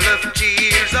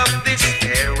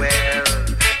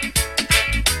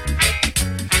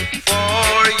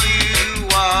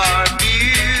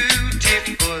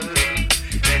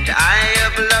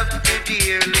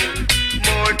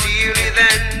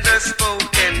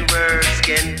words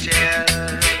can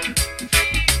tell.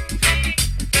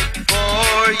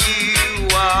 For you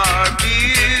are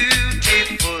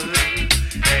beautiful,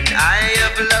 and I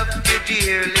have loved you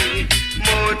dearly,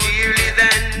 more dearly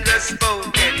than the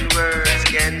spoken words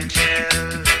can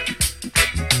tell.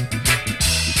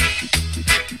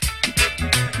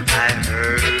 I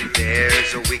heard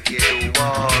there's a wicked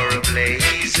war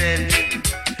ablazing,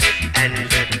 and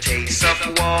the taste of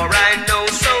war I know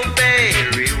so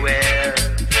very well.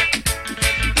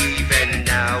 Even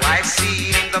now I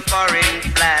see the foreign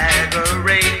flag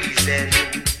a-raising.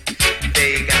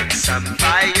 They got some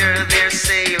fire, they're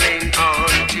sailing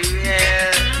on to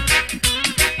hell.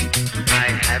 I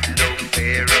have no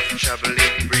fear of trouble,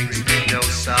 it brings me no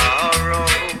sorrow,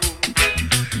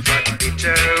 but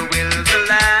bitter will the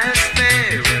last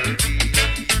farewell be.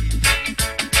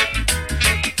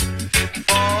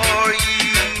 For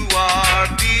you are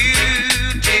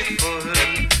beautiful,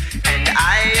 and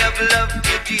I have loved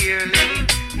you dearly,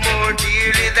 more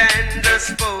dearly than the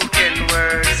spoken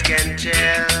words can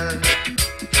tell.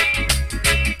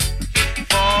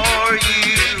 For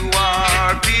you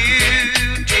are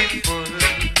beautiful,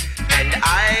 and I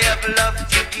have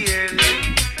loved you dearly,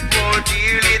 more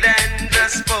dearly than the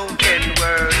spoken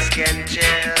words can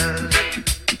tell.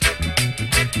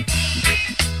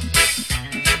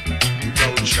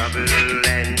 Though trouble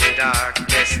and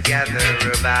darkness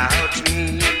gather about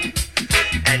me,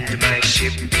 and my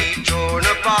ship be torn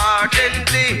apart and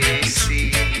they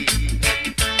see,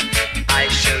 I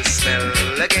shall smell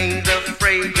again the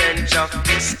fragrance of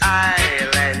this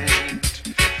island,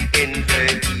 in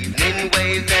the evening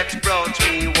wave that brought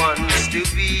me once to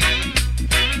be.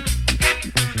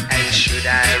 And should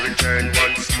I return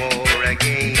once more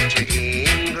again to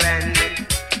England,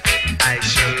 I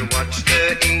shall watch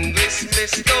the English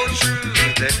mist go through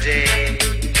the day.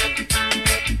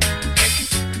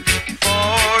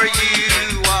 For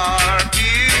you are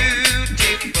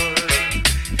beautiful,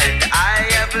 and I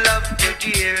have loved you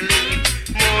dearly,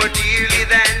 more dearly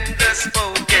than the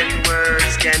spoken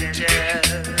words can tell.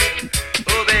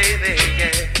 Oh baby,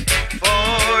 yeah.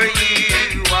 For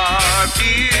you are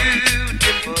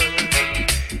beautiful,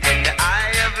 and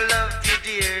I have loved you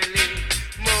dearly,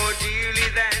 more dearly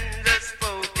than the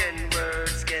spoken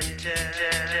words can tell.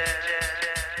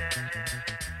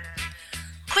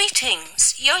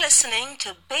 Greetings, you're listening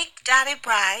to Big Daddy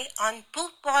Bry on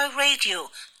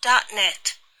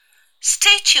bootboyradio.net.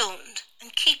 Stay tuned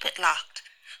and keep it locked.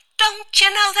 Don't you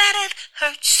know that it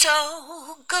hurts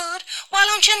so good? Why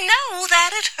don't you know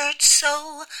that it hurts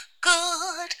so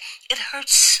good? It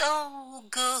hurts so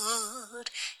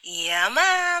good. Yeah,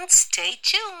 man, stay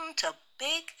tuned to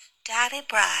Big Daddy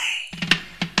Bry.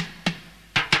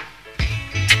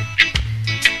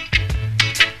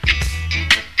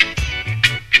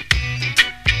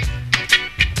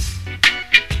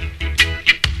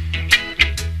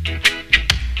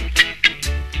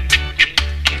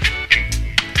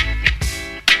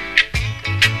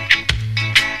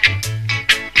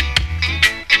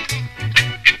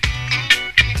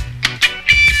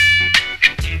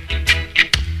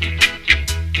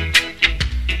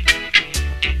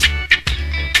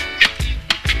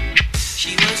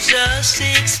 Just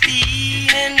 16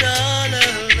 and all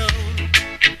alone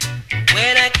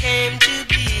when I came to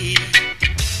be.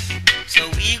 So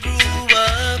we grew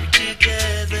up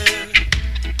together,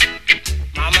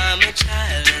 my mama,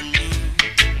 child, and me.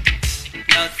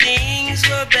 Now things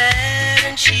were bad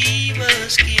and she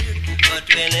was scared, but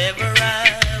whenever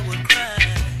I would cry,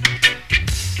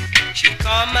 she'd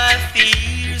calm my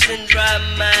fears and dry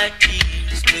my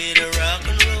tears with a rock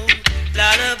and roll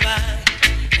lullaby.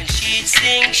 She'd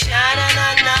sing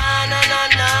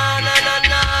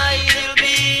sha-na-na-na-na-na-na-na-na-na, it'll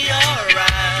be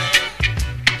alright.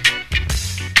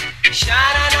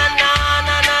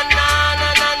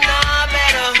 Sha-na-na-na-na-na-na-na-na,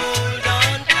 better hold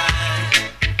on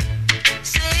tight.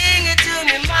 Sing it to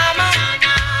me, mama.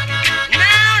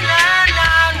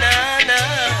 Na-na-na-na-na.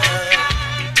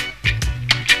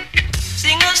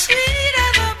 Sing as sweet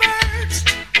as the birds.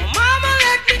 Oh, mama,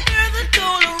 let me hear the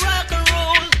tone of rock and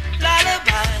roll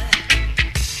lullaby.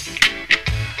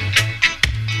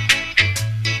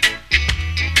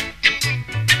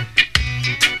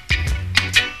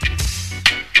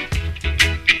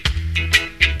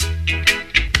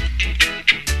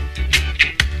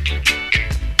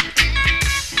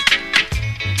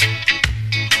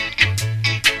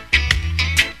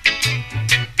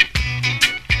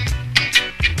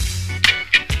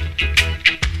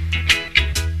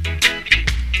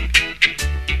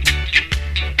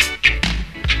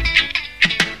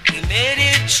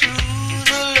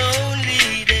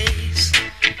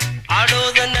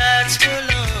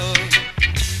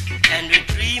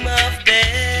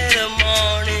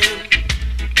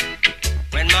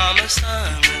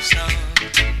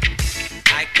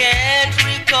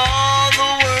 recall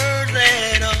the words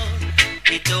at all.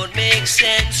 It don't make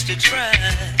sense to try.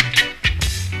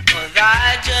 Cause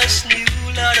I just knew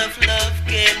a lot of love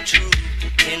came true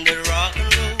in the rock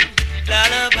and roll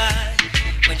lullaby.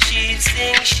 When she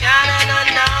sings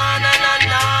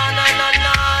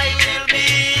sha-na-na-na-na-na-na-na-na-na, it'll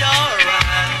be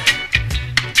alright.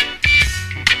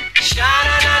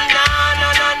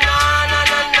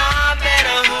 Sha-na-na-na-na-na-na-na-na,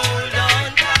 better hold on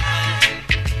tight.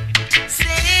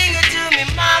 Sing it to me,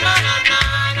 mama.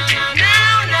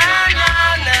 Na-na-na-na-na-na.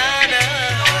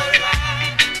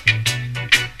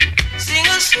 Sing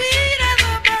as sweet as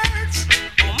the birds.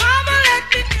 Oh, mama, let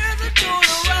me hear the tune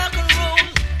of rock and roll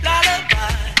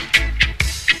lullaby.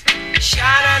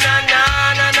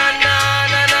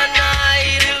 Sha-na-na-na-na-na-na-na-na,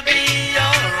 it'll be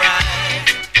alright.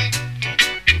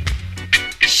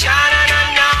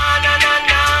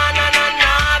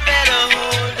 Sha-na-na-na-na-na-na-na-na, better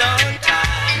hold on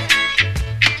tight.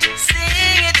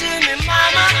 Sing it to me,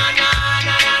 mama.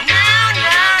 Na-na-na-na-na.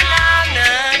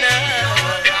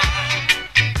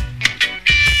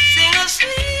 Sing as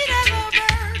sweet as the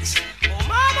birds. Oh,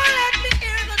 mama, let me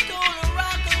hear the tone of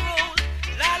rock and roll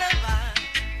lullaby.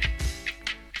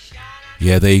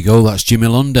 Yeah, there you go, that's Jimmy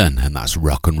London, and that's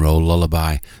Rock and Roll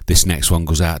Lullaby. This next one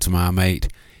goes out to my mate,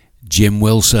 Jim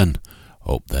Wilson,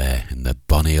 up there in the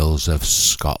Bonny Hills of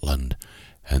Scotland.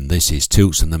 And this is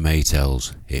Toots and the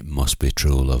Maytals, It Must Be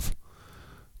True Love.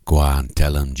 Go on,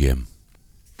 tell 'em, Jim.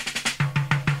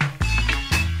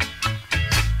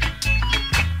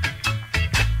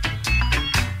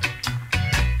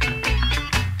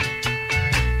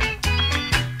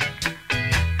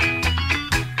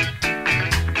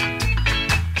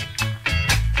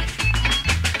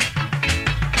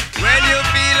 When you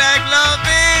feel like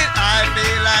loving, I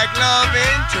feel like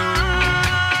loving too.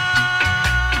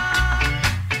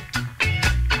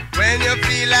 When you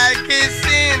feel like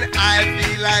kissing, I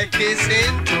feel like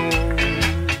kissing too.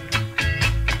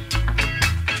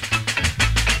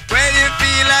 When you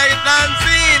feel like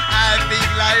dancing, I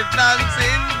feel like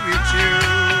dancing with you.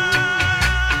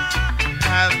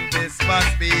 And this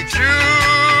must be true,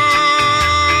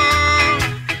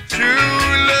 true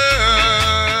love.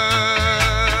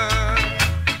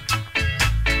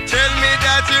 Tell me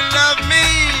that you love me,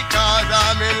 'cause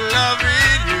I'm in love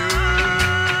with you.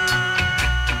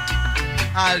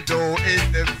 Although it's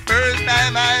the first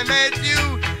time I met you,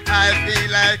 I feel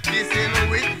like kissing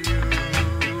with you.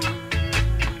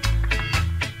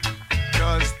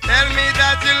 Just tell me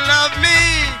that you love me,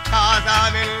 'cause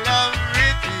I'm in love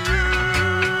with you.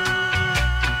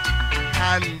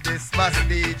 And this must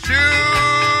be true,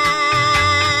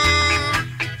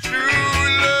 true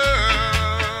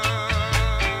love.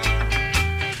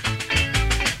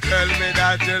 Tell me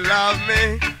that you love me,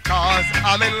 'cause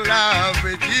I'm in love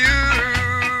with you.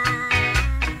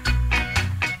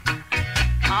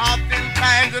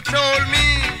 Oftentimes you told me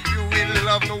you will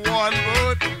love no one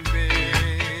but me.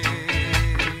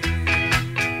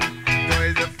 Though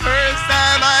it's the first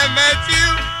time I met you,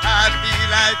 I feel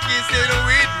like kissing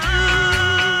with you.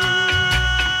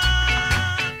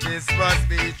 This must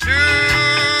be true,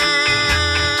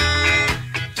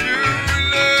 true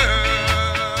love.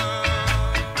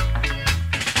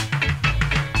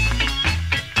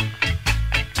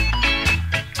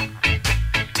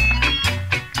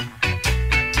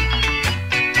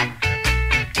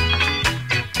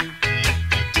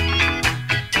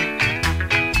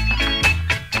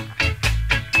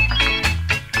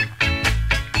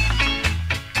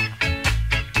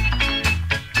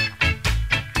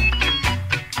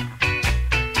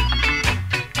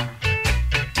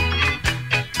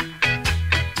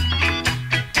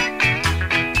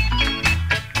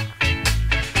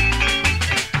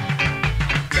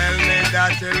 Tell me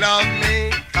that you love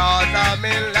me, 'cause I'm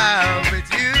in love with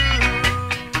you.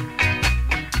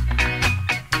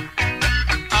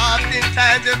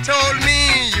 Oftentimes you told me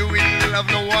you will love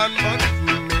no one but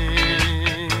me.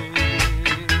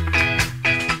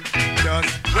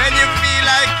 Just when you feel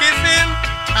like kissing,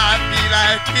 I feel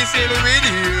like kissing with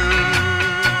you.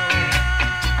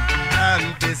 And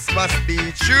this must be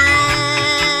true,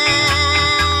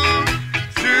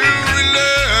 true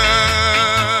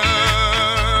love.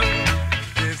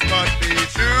 This must be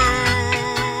true,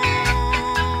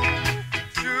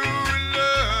 true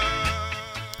love.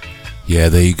 Yeah,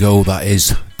 there you go, that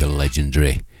is the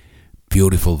legendary,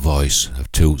 beautiful voice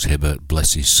of Toots Hibbert,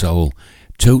 bless his soul.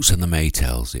 Toots and the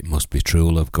Maytals, It Must Be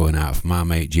True Love, going out for my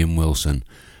mate Jim Wilson.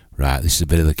 Right, this is a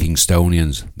bit of the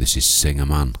Kingstonians, this is Singer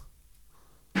Man.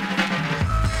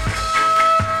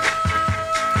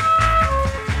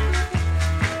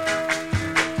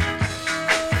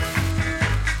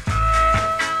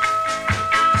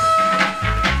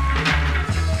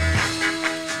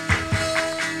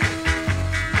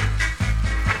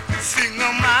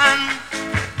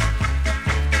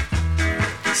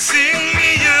 Sing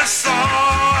me a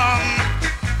song,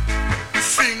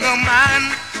 sing a man.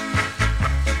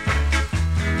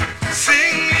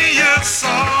 Sing me a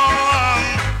song,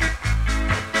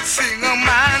 sing a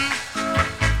man.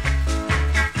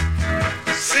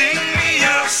 Sing me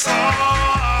a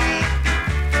song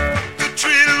to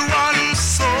thrill one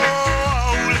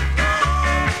soul,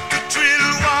 to thrill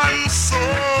one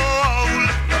soul,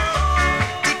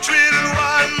 to thrill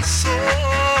one soul.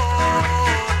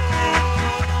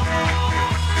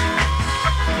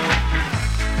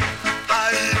 I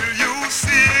hear you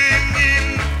singing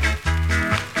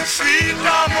sweet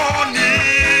harmony.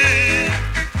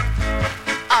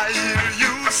 I hear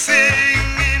you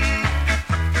singing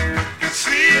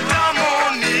sweet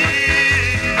harmony.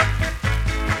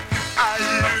 I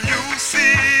hear you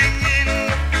singing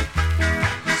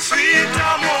sweet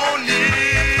harmony.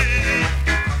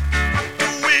 To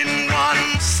win one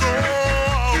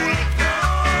soul,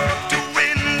 to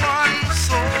win one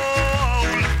soul,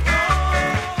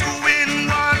 to win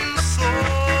one soul.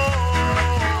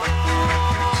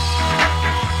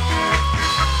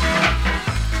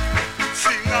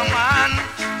 Sing a man,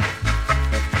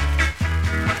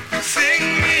 sing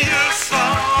me a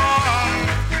song,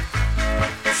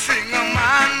 sing a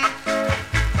man,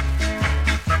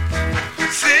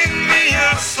 sing me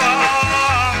a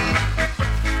song,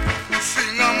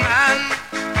 sing a man,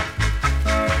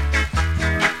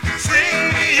 sing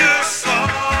me a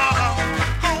song,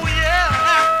 oh yeah.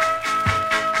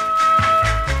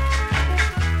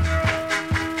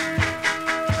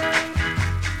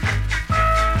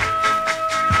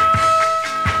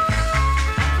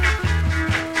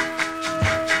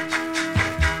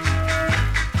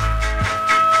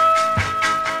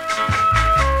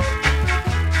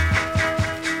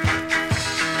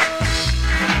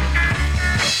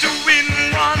 To win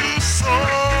one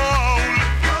soul,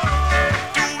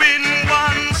 to win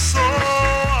one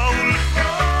soul,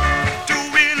 to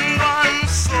win one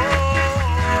soul.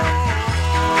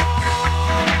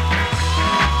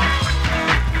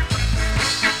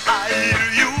 I hear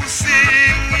you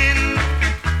singing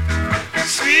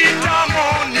sweet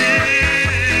harmony.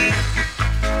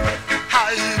 I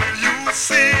hear you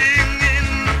singing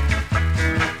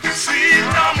sweet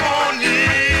harmony.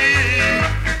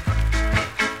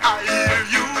 I hear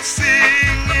you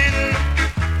singing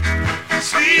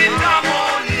sweet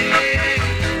harmony.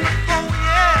 Oh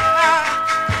yeah.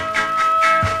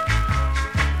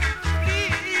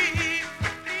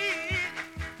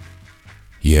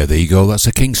 Yeah, there you go. That's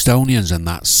the Kingstonians, and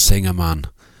that's Singer Man.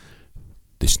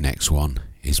 This next one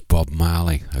is Bob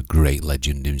Marley, a great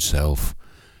legend himself.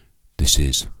 This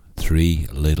is Three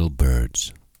Little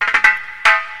Birds.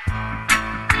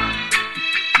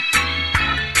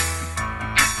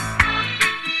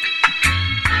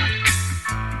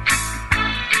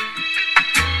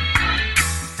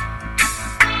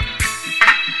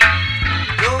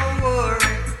 Don't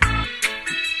worry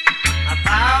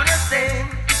about a thing,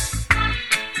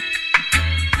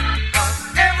 'cause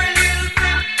every little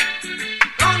thing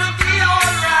gonna be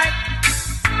alright.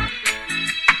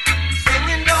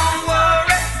 Singing, don't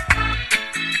worry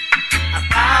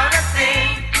about a thing,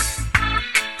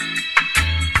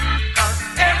 'cause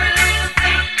every little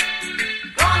thing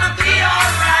gonna be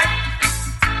alright.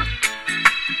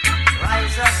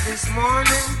 Rise up this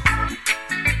morning,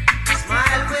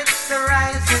 smile with the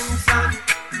rising sun.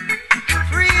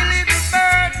 Three little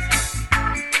birds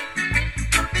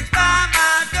pitch by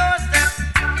my doorstep,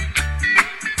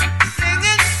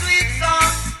 singing sweet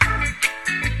songs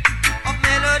of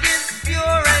melodies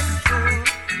pure and true,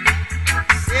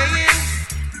 saying,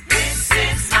 "This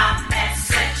is my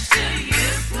message to you."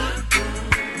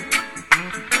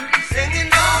 Singing,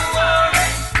 don't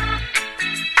worry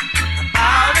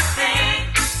about a thing,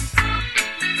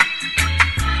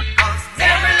 'cause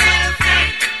every little thing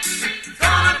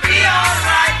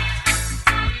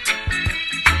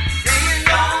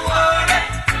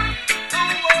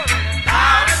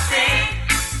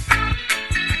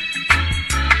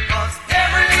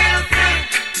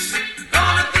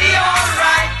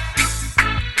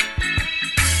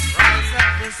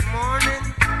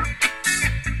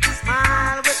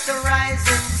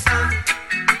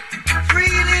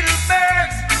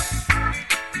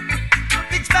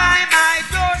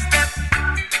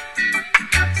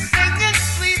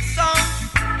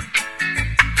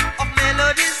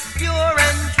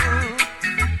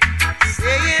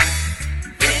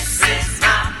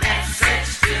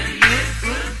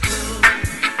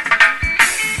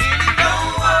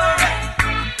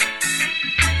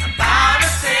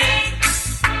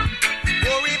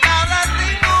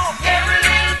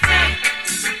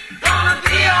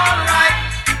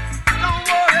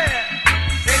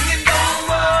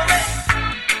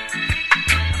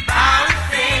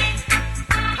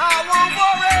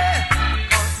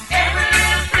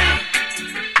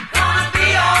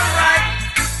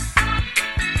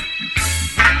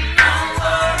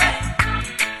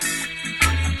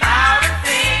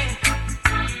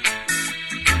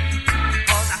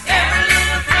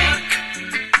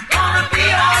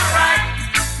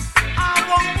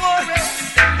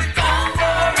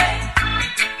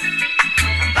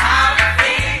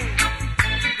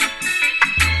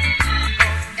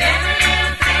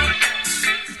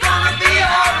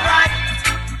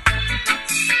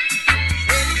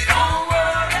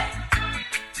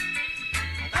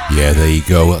There you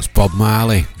go, that's Bob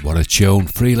Marley. What a tune.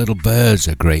 Three Little Birds,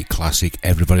 a great classic.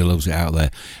 Everybody loves it out there.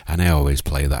 And I always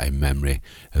play that in memory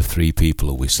of three people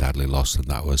who we sadly lost, and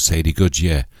that was Sadie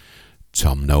Goodyear,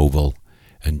 Tom Noble,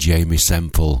 and Jamie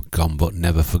Semple, gone but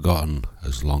never forgotten,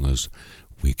 as long as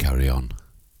we carry on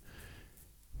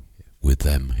with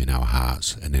them in our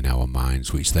hearts and in our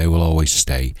minds, which they will always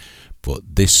stay.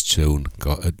 But this tune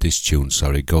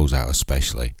goes out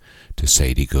especially to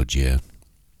Sadie Goodyear.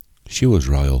 She was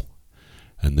royal.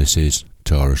 And this is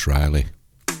Taurus Riley.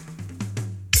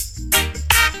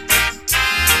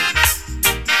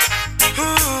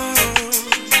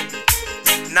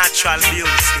 Natural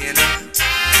beauty, you know.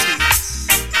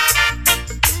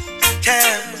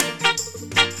 Yeah.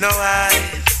 No,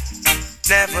 I've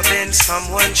never been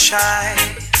someone shy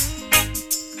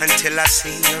until I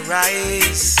seen your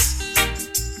eyes.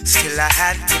 Still I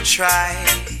had to try.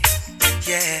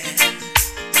 Yeah.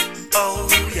 Oh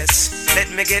yes, let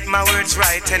me get my words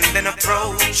right and then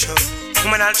approach you.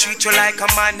 Woman, I'll treat you like a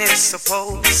man is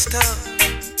supposed to.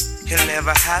 You'll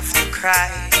never have to cry.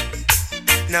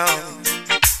 No,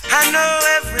 I know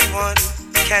everyone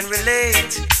can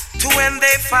relate to when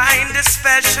they find a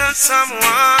special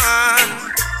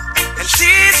someone. And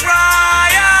she's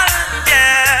royal,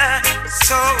 yeah,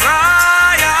 so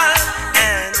royal.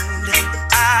 And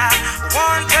I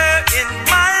want her in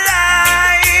my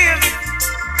life.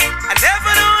 I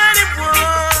never knew anyone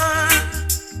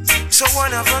so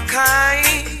one of a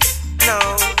kind. No,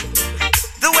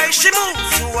 the way she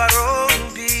moves to her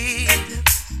own beat,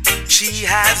 she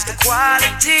has the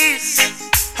qualities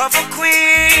of a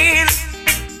queen.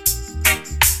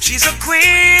 She's a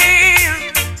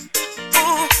queen.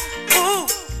 Ooh, ooh,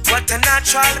 what a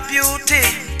natural beauty.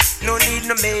 No need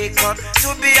no makeup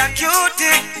to be a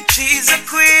cutie. She's a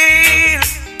queen.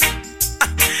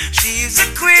 She's a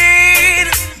queen.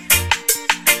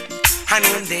 And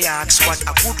when they ask what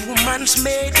a good woman's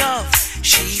made of,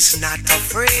 she's not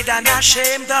afraid and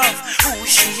ashamed of who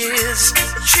she is.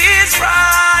 She's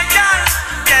royal,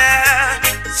 yeah,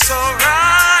 so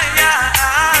royal.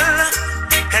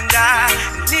 And I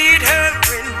need her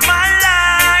in my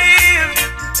life.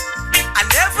 I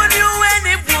never knew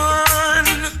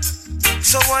anyone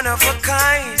so one of a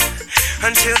kind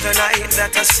until the night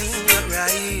that I seen your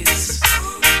eyes.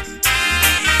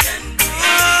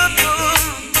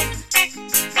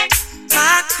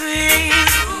 My queen,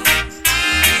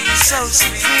 so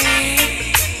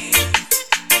supreme.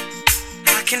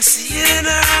 I can see it in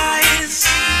her eyes,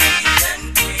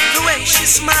 the way she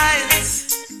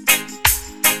smiles.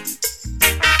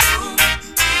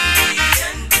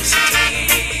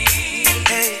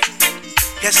 Hey,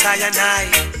 yes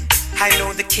I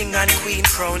know the king and queen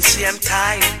crown same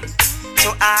time.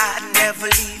 So I'd never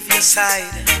leave your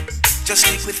side. Just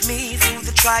stick with me through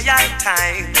the trial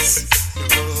times.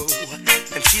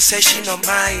 And she says she no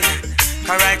mind.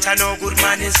 Correct, I know good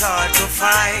man is hard to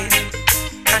find.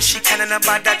 And she can't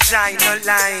about that giant no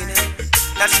line.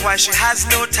 That's why she has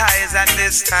no ties at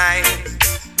this time.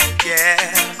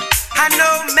 Yeah, I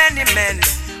know many men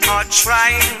are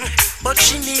trying, but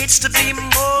she needs to be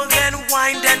more than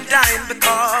wine and dine,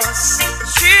 because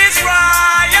she's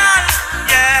royal,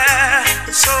 yeah,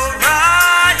 so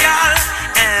royal.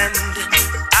 And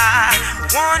I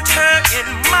want her in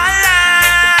my life.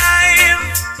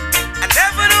 I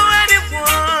never knew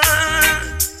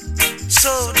anyone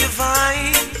so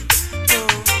divine.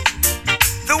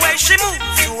 The way she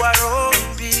moves to her own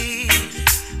beat,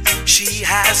 she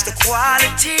has the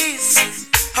qualities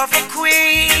of a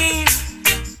queen,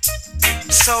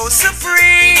 so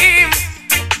supreme.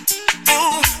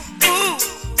 Ooh, ooh,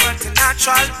 what a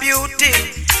natural beauty.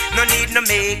 No need no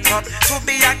makeup to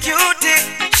be a cutie.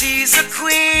 She's a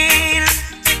queen,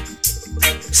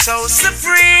 so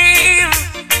supreme,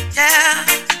 yeah.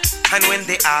 And when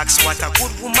they ask what a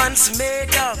good woman's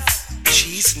made of,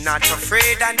 she's not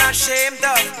afraid and ashamed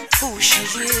of who she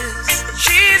is.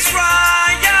 She's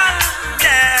royal,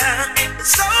 yeah,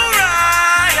 so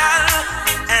royal.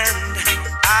 And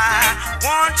I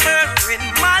want her in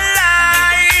my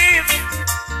life.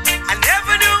 I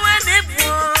never knew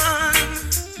anyone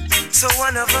so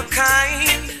one of a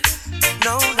kind.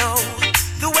 No, no,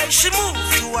 the way she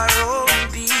moves to her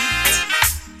own beat,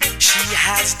 she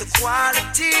has the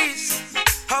qualities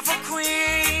of a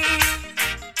queen.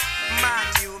 My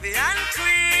Nubian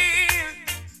queen.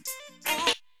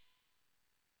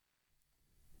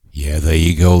 Yeah, there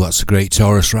you go. That's a great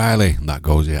Taurus Riley. And that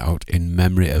goes out in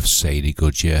memory of Sadie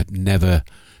Goodyear. Never,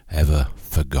 ever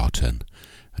forgotten.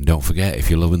 And don't forget, if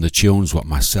you're loving the tunes, what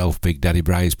myself, Big Daddy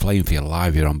Bri, is playing for you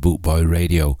live here on Bootboy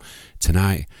Radio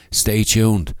tonight, stay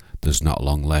tuned. There's not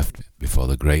long left before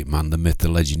the great man, the myth, the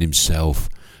legend himself,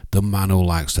 the man who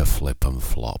likes to flip and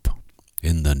flop.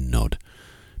 In the Nud,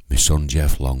 my son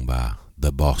Jeff Longbar,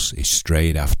 the boss, is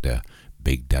straight after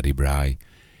Big Daddy Bry.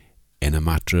 In a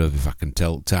matter of, if I can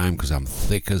tell time, because I'm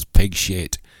thick as pig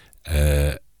shit,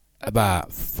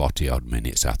 about 40 odd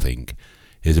minutes, I think.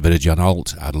 Here's a bit of John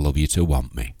Holt, I'd Love You to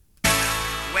Want Me.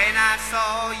 When I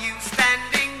saw you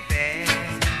standing there,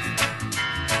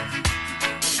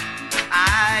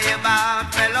 I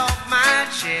about fell off my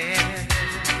chair.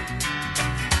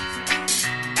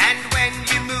 And when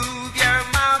you move your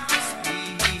mouth to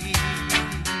speak,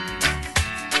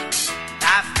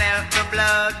 I felt the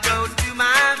blood go to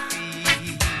my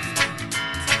feet.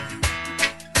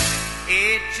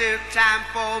 It took time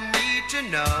for me to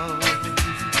know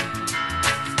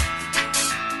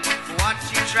what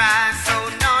you try so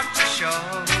not to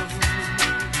show.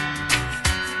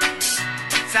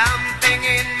 Something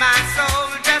in my soul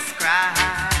just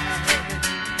cried.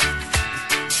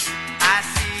 I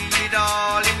see it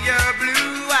all in your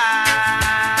blue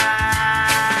eyes.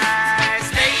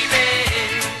 Baby,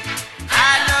 I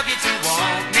love you to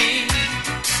want me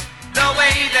the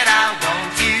way that I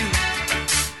want you,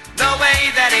 the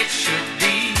way that it should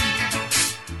be.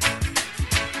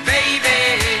 Baby,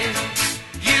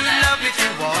 you love me to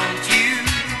want you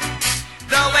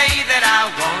the way that I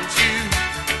want you.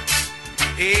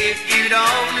 If you'd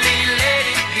only let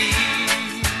it be.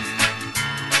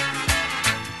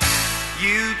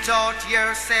 You taught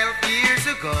yourself years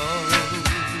ago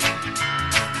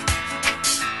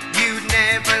you'd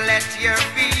never let your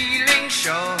feelings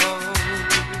show.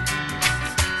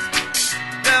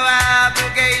 The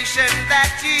obligation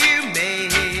that you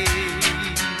made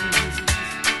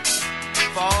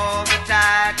for the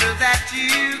title that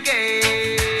you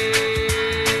gave.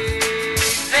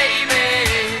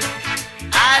 Baby,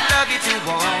 I love you to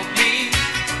want me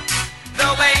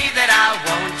the way that I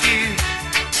want you,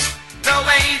 the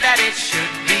way that it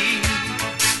should be.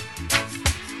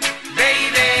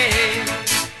 Baby,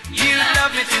 you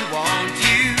love me to want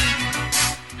you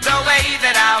the way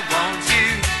that I want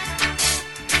you.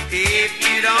 If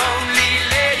you'd only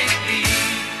let it be,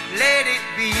 let it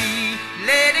be,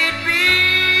 let it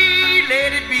be,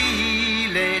 let it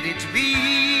be, let it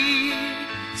be.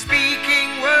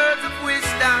 Speaking words of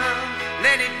wisdom,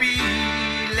 let it be,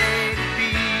 let it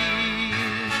be.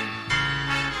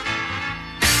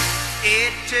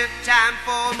 It took time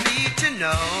for me to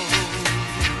know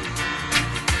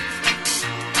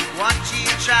what you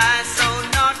try so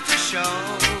not to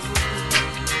show.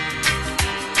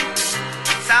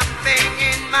 Something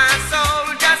in my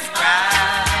soul just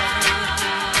cried.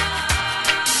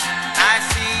 I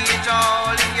see it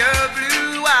all in your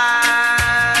blue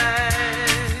eyes.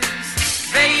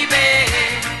 Baby,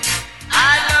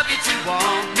 I love you to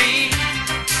want me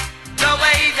the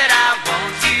way that I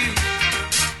want you,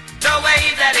 the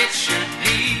way that it should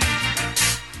be.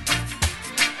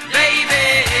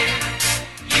 Baby,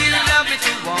 you love me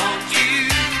to want you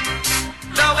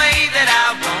the way that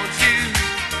I want you.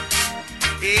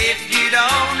 If you'd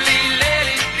only let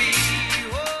it be.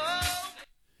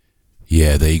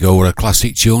 Yeah, there you go. What a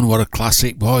classic tune. What a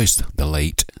classic voice. The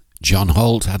late John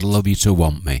Holt, I'd Love You to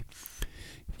Want Me.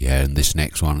 Yeah, and this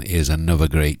next one is another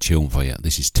great tune for you.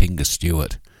 This is Tinga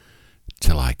Stewart,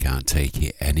 Till I Can't Take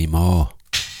It Anymore.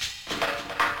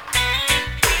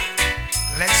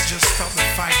 Let's just stop the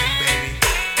fighting, baby.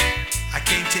 I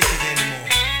can't take it anymore.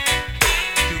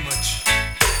 Too much.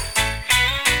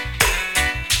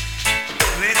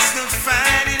 Let's not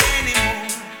fight it anymore.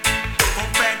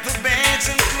 Unpack the bags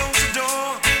and close the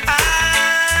door.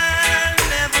 I'll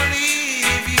never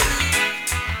leave you.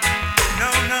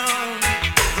 No, no.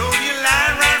 Though you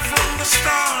lie right from the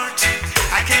start,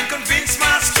 I can't convince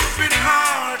my stupid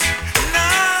heart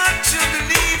not to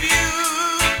believe you.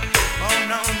 Oh,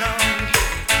 no, no.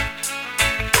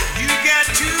 You got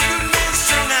too good men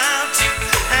strung out,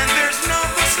 and there's no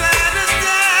the slightest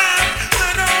doubt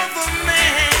that all the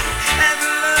men have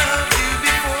loved you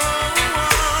before.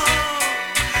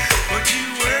 But you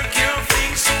were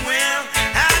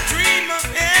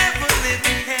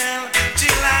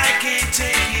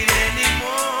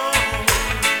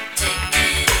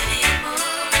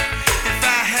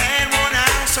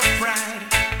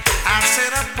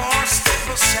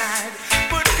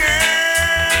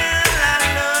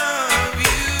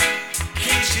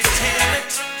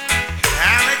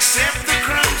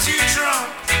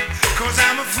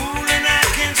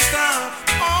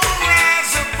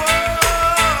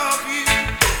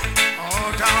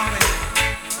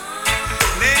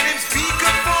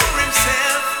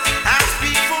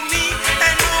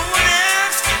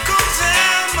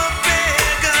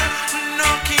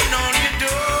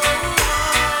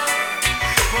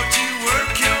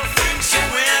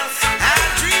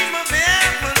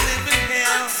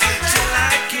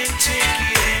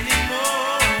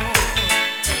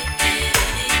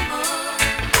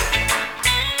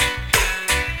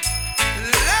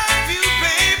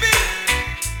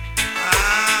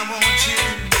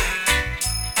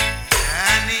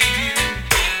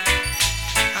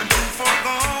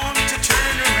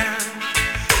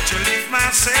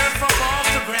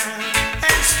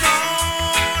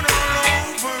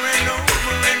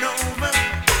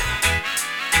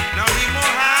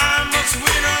it's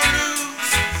win or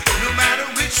lose. No matter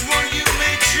which one you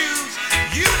may choose,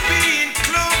 you be in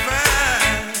clover.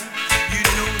 You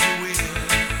know you will.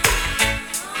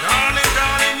 Darling,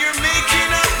 darling, you're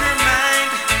making up your mind.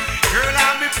 Girl,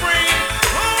 I'll be praying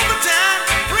all the time.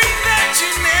 Pray that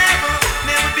you never,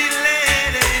 never be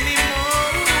led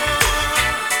anymore.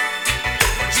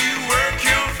 But you work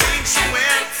your things so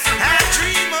well. I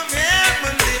dream of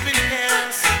heaven living hell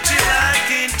till I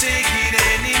can't take it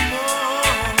anymore.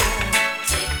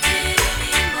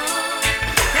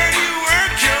 Girl, you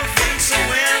work your things so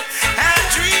well. I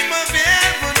dream of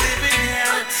heaven living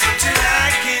hell till I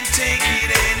can't take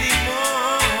it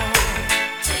anymore.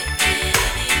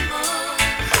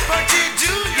 But you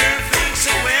do your things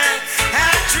so well.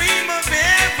 I dream of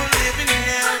heaven living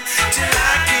hell till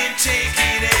I can't take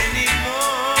it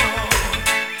anymore.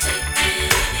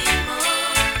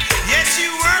 Yes,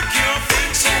 you work your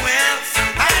things so well.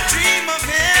 I dream of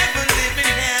heaven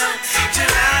living hell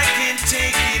till I can't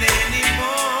take it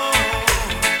anymore.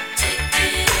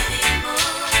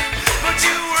 But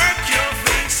you work your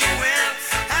things so well.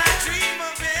 I dream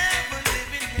of heaven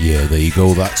living hell. Yeah, there you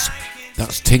go. That's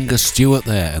Tinga Stewart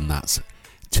there, and that's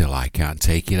Till I Can't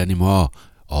Take It Anymore.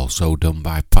 Also done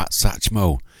by Pat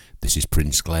Satchmo. This is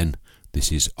Prince Glenn.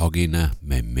 This is Ogina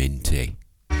Meminti.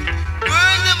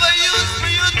 Girl never used for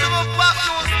you to pop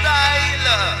no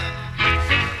style.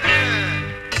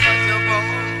 But you're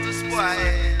bound to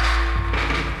spoil.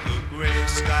 The gray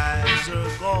skies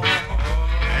are gone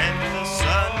and the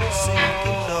sun is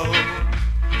sinking low,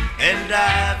 and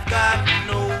I've got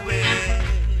nowhere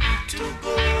to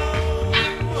go.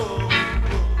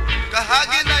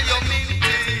 Kahagina your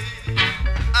minty,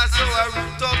 and so I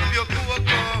root up your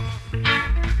cocoa.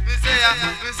 Me say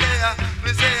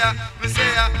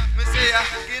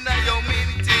Gina your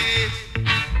minty,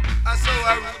 and so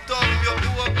I root up your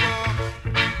cocoa.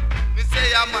 Me say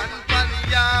a man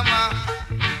paniyama,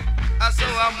 and so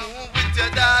I move with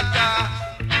your data.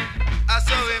 I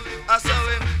saw him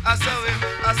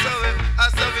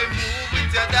move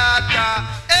with your data.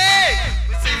 Hey,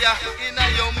 me say ya Gina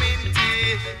your minty.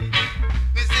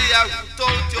 Me say ya root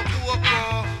out your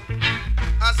cocoa,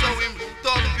 and so him root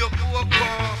up your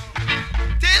cocoa.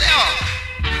 Tell you,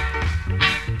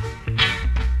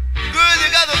 girl, you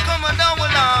gotta come on down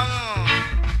along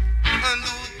and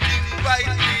do things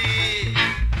rightly,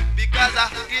 because I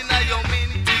Gina your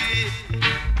minty,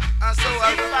 and so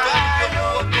I root up your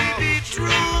cocoa. Be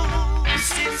true,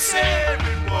 sincere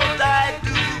in what I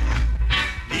do.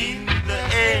 In the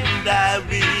end, I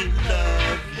will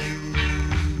love you.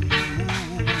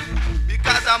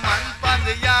 Because a man from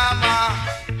the Yama,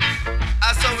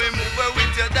 I saw him move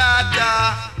with your daughter.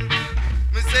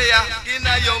 Me say ya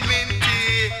Gina your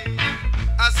minty,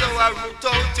 and so I root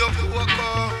out your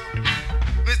cocoa.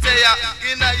 Me say ya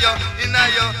Gina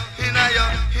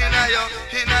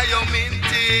your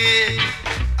minty,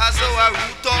 and so I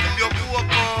root up your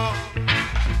cocoa.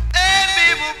 Hey,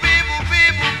 baby,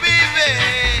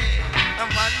 a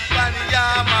man from the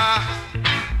Yama,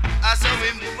 I saw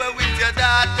him move with your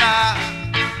daughter.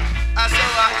 I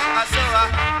saw her.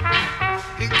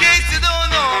 In case you don't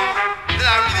know, then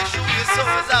I really show you so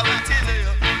as I will tell you.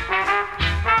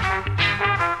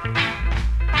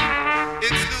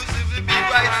 Exclusively be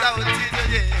right, I will tell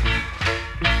you, yeah.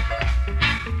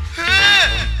 Hey,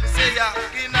 me say ya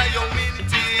Gina your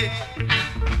minty.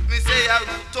 Me say ya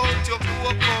root out your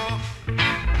cocoa.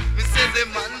 Me say the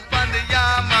man from the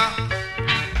Yama,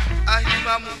 I him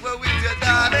a move with your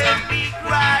daughter. Make me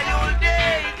cry all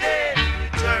day, then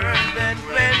return that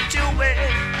went away.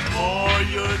 For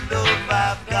your love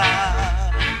I've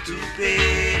got to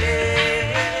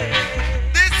pay.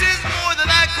 This is more than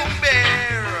I can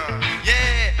bear.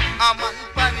 Yeah, I'm on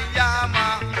Paniyama.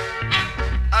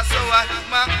 I saw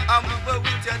I'm over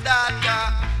with your daughter.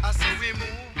 I saw we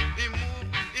move, and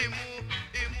move.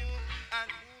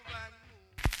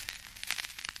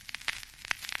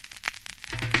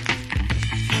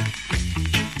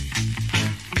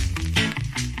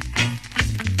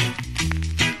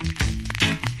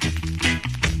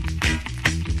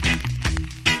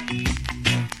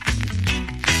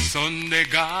 Sunday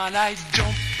gone, I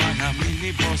jump on a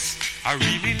minibus. I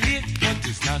really late, but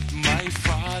it's not my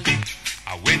fault.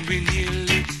 When we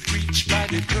nearly reach by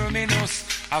the terminus,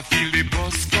 I feel the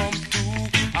bus come to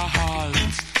a halt.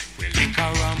 Well, the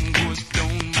caram goes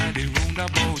down by the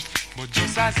roundabout, but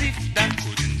just as if that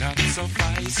could not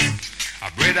suffice, a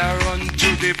brother run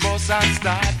to the bus and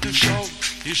start to shout.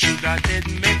 You should have said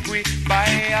make we buy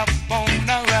a pound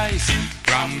of rice.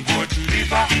 From good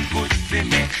liver, good to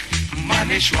make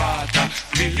manish water.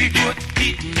 Really good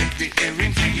eat, make the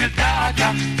herring for your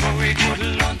daughter. For a good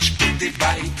lunch, put the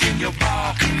bite in your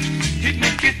back. You It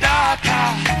make your daughter.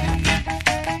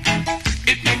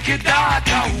 It make your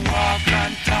daughter walk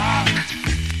and talk.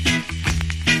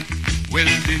 Well,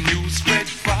 the news spread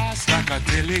fast like a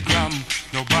telegram.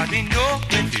 Nobody know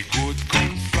where the good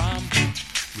come from.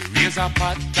 We raise a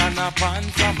pot and a pan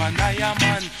from an iron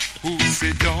man who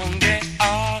sit down there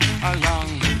all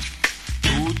along.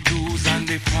 2 twos and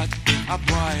the pot a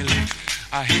boil.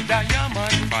 I hit a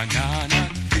yaman banana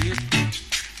dip.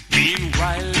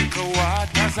 Meanwhile, little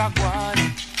waters a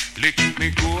gone. Lick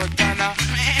me good and a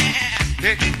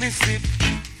take me sip.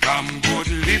 From good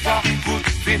liver, good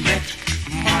fillet,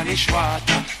 manish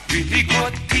water. Really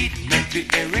good teeth, make the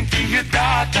earring to your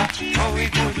daughter. Oh, a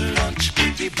good lunch,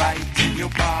 put the bite in your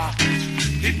bar.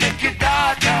 It make your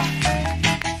daughter.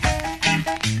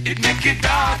 It make your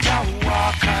daughter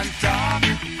walk and talk.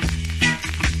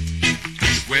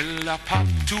 Well, I pop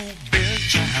 2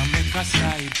 bills and I make a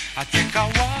slide. I take a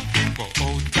walk, go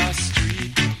out the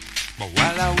street. But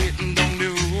while I waiting down the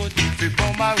road,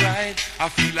 before my ride, I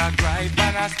feel a drive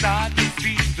and I start to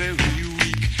feel very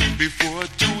weak. Before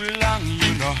too long,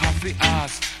 you know have the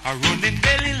ass. I run in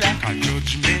belly like a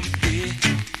judgment day.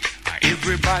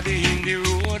 Everybody in the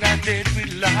road and dead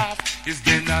will laugh. Is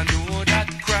then I know that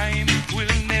crime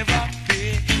will never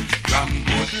pay. From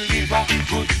good liver,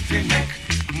 good fillet,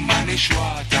 manish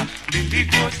water. Really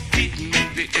good teeth,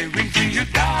 make the earring to your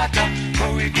daughter.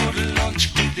 Very good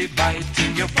lunch, put the bite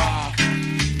in your bar.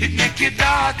 It make your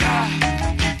daughter.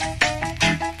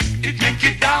 It make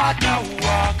your daughter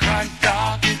walk and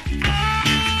talk.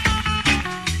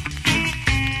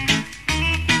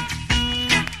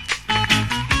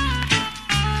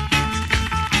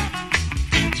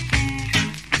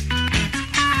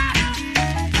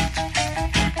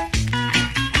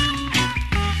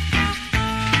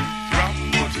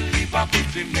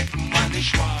 They make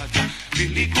manish water.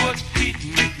 Really good feet,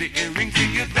 make the earring to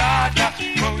your daughter.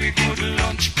 Very good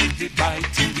lunch, put the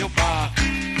bite in your back.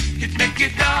 It make your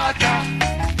daughter.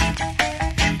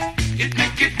 It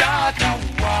make your daughter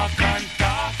walk and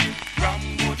talk.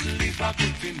 From good liver,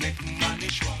 they make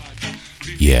manish water.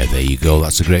 Yeah, there you go.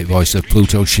 That's a great voice of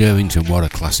Pluto Shervington. What a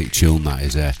classic tune that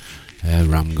is.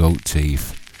 Ram Goat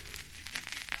Teeth.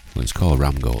 Well, it's called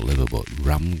Ram Goat Liver, but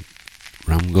Ram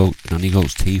Goat, Nanny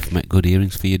Goat's Teeth make good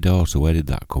earrings for your daughter. Where did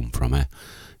that come from, eh?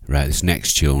 Right, this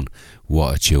next tune,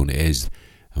 what a tune it is.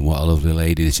 And what a lovely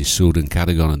lady. This is Susan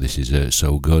Cadogan and this is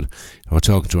So Good. I was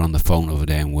talking to her on the phone the other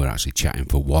day and we were actually chatting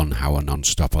for 1 hour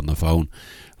non-stop on the phone.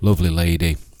 Lovely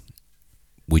lady.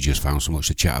 We just found so much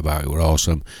to chat about. It were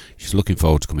awesome. She's looking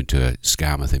forward to coming to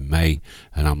Skarmouth in May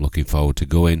and I'm looking forward to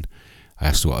going. I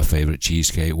asked her what her favourite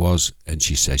cheesecake was and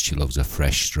she says she loves a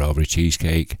fresh strawberry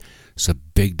cheesecake. It's a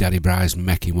Big Daddy Bry's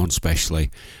making one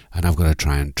specially and I've got to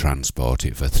try and transport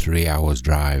it for 3 hours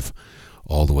drive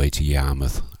all the way to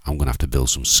Yarmouth. I'm going to have to build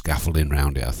some scaffolding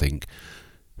round it, I think.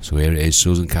 So here it is,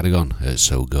 Susan Cadogan. It's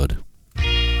So Good.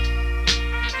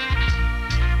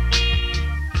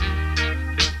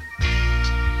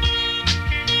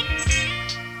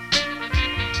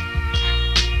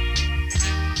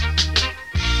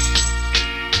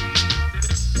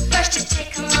 First you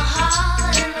take my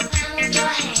heart and I pound your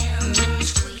hand and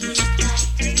squeeze it tight.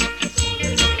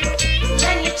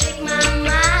 Then you take my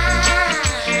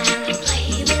mind and play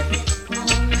with it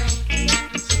all night.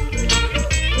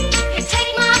 You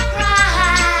take my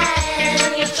pride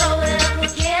and you throw it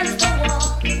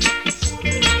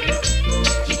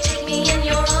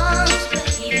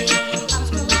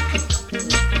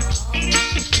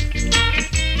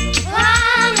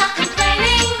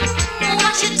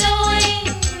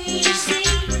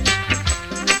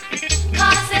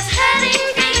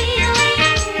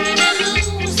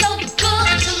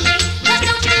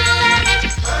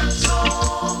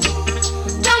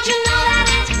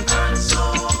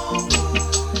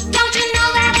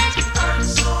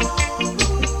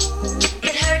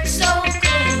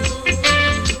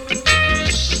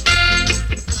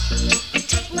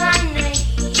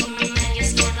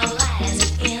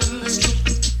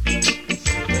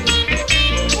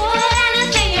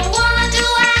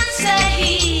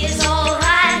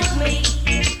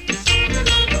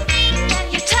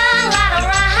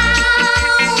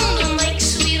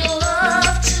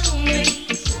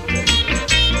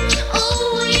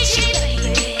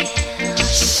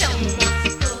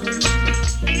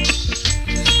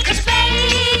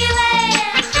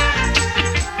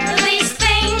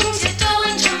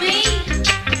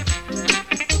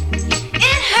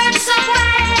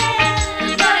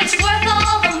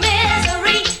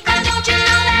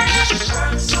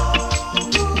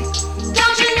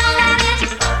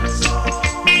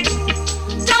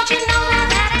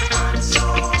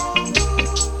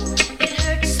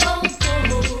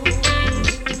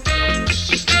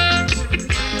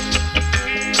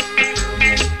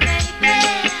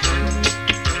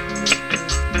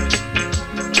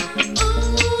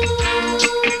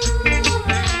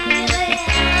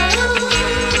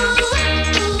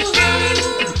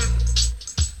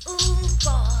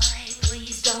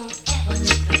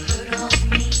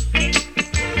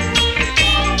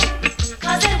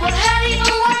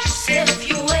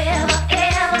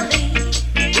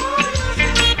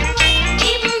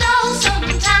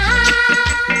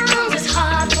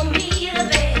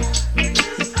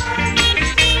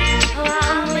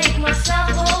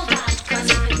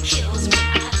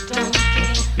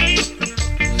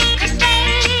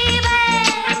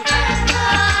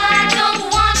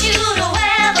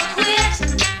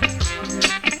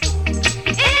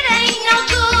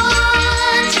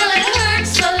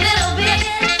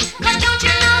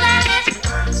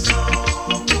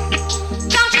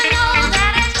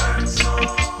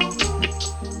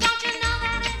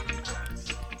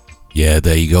Yeah,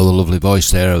 there you go, the lovely voice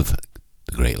there of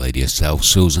the great lady herself,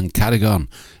 Susan Cadogan.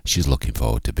 She's looking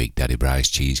forward to Big Daddy Bry's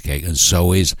cheesecake, and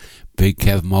so is Big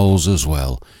Kev Moles as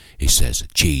well. He says,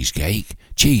 cheesecake,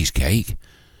 cheesecake.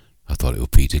 I thought it was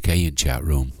Peter Kay in chat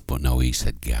room, but no, he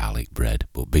said garlic bread.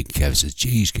 But Big Kev says,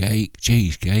 cheesecake,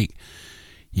 cheesecake.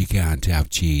 You can't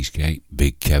have cheesecake.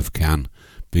 Big Kev can.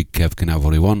 Big Kev can have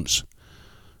what he wants.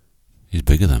 He's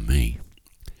bigger than me.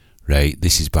 Right,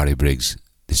 this is Barry Briggs.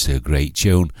 This is a great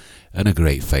tune and a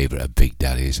great favourite of Big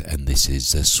Daddy's, and this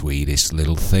is The Sweetest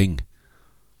Little Thing.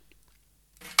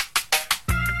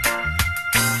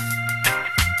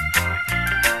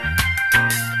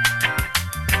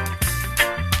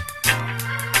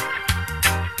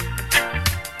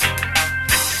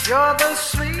 You're the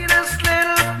sweetest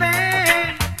little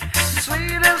thing,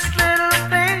 sweetest little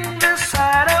thing this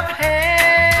side of heaven.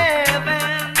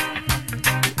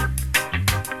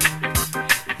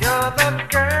 You're the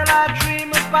girl I dream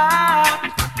about,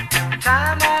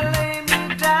 time I lay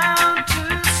me down to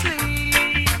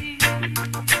sleep.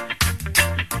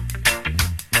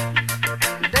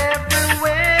 And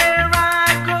everywhere I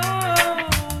go,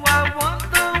 I want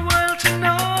the world to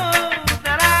know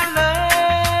that I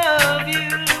love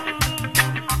you.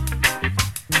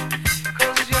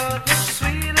 'Cause you're the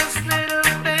sweetest little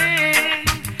thing,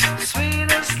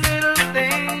 sweetest little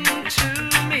thing to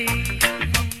me.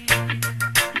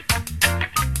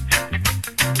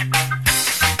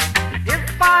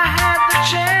 If I had the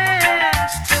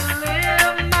chance to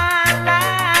live my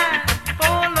life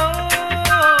all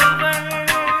over,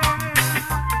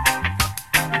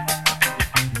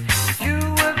 you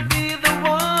would be the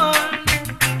one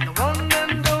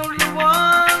and only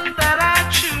one that I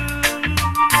choose.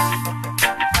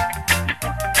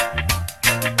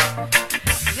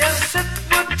 Yes, it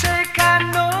would take, I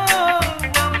know,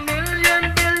 1,000,000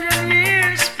 billion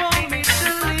years for me to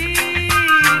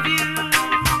leave you.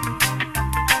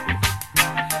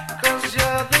 'Cause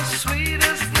you're the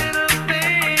sweetest little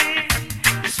thing,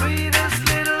 sweetest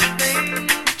little thing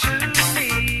to me.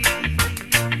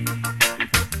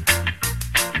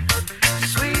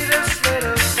 Sweetest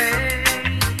little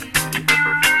thing,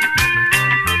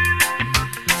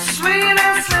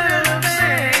 sweetest little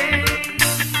thing,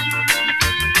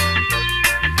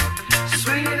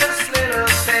 sweetest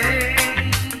little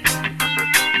thing,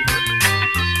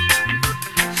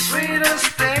 sweetest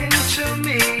thing to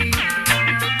me.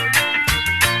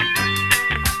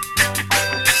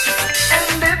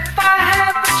 And if I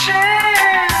had the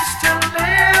chance to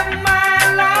live my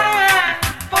life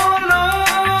all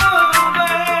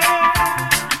over,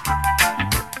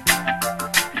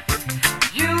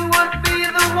 you would be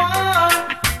the one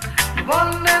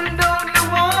and only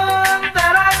one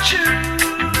that I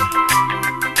choose.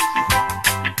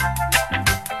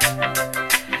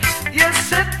 Yes,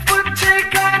 it would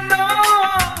take, I know,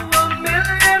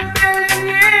 1,000,000 billion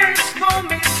years for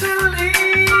me to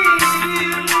leave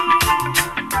you.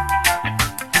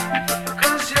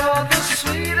 'Cause you're the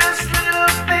sweetest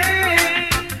little thing,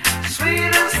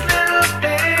 sweetest little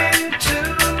thing to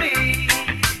me.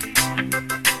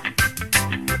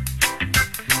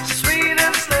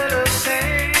 Sweetest little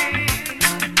thing,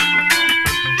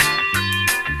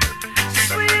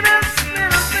 sweetest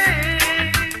little thing,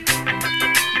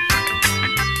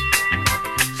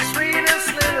 sweetest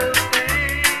little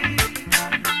thing.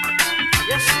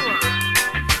 Yes, you are.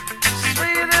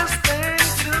 Sweetest thing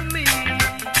to me.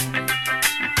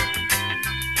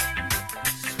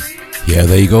 Yeah,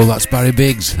 there you go, that's Barry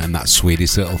Biggs and that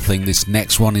Sweetest Little Thing. This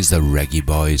next one is the Reggae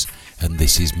Boys, and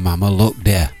this is Mama Look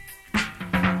There.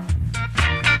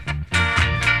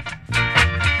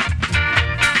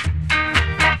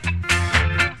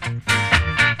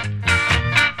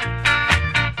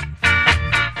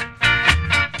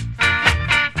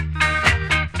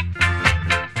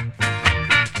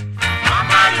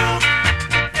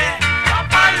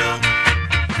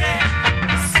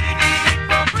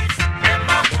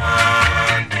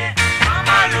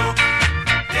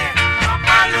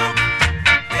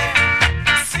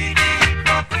 See the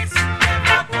hypocrite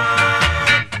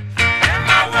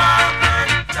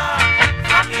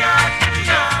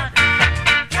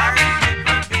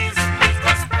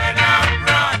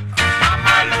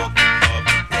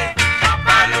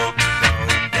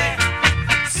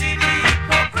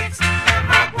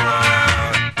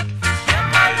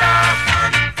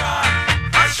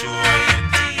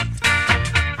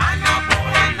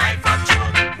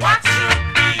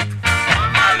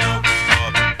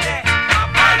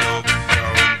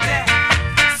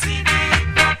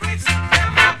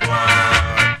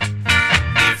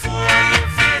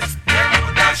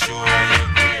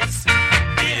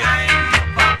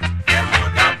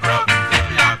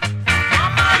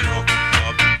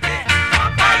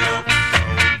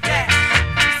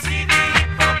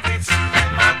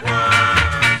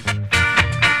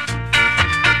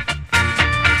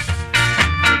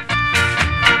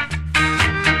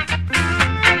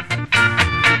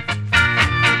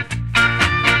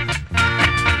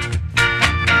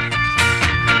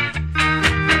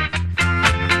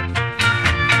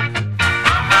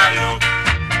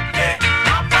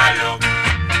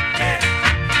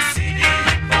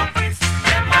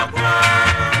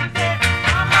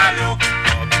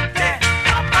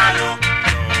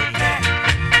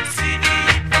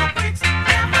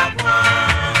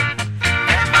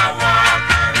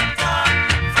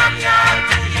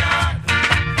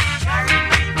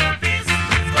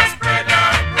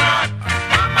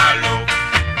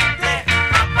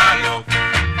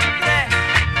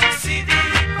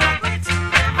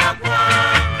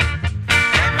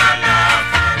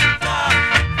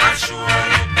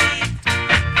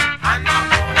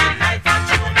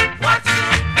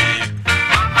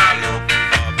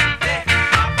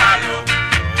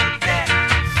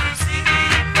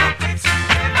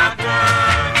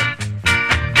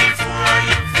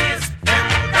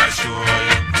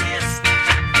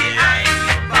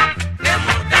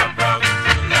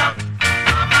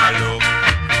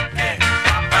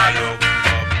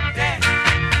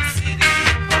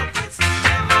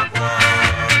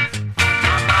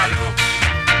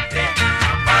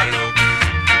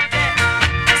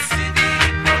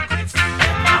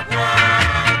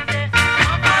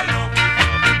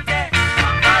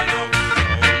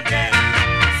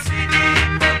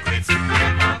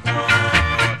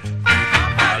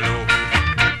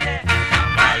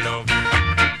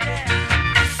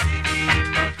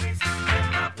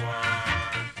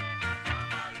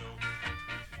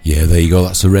you go,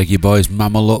 that's the Reggae Boys,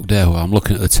 Mama Look there. Well, I'm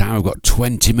looking at the time, I've got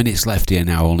 20 minutes left here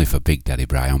now, only for Big Daddy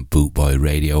Bry on Boot Boy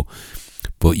Radio.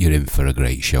 But you're in for a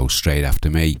great show straight after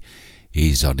me.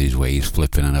 He's on his way, he's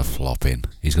flipping and a flopping.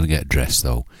 He's going to get dressed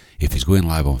though. If he's going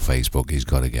live on Facebook, he's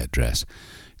got to get dressed.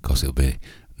 Because it'll be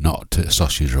not a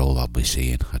sausage roll I'll be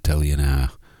seeing, I tell you now.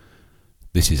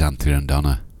 This is Anthony and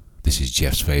Donna. This is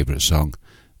Jeff's favourite song.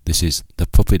 This is the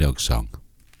Puppy Dog song.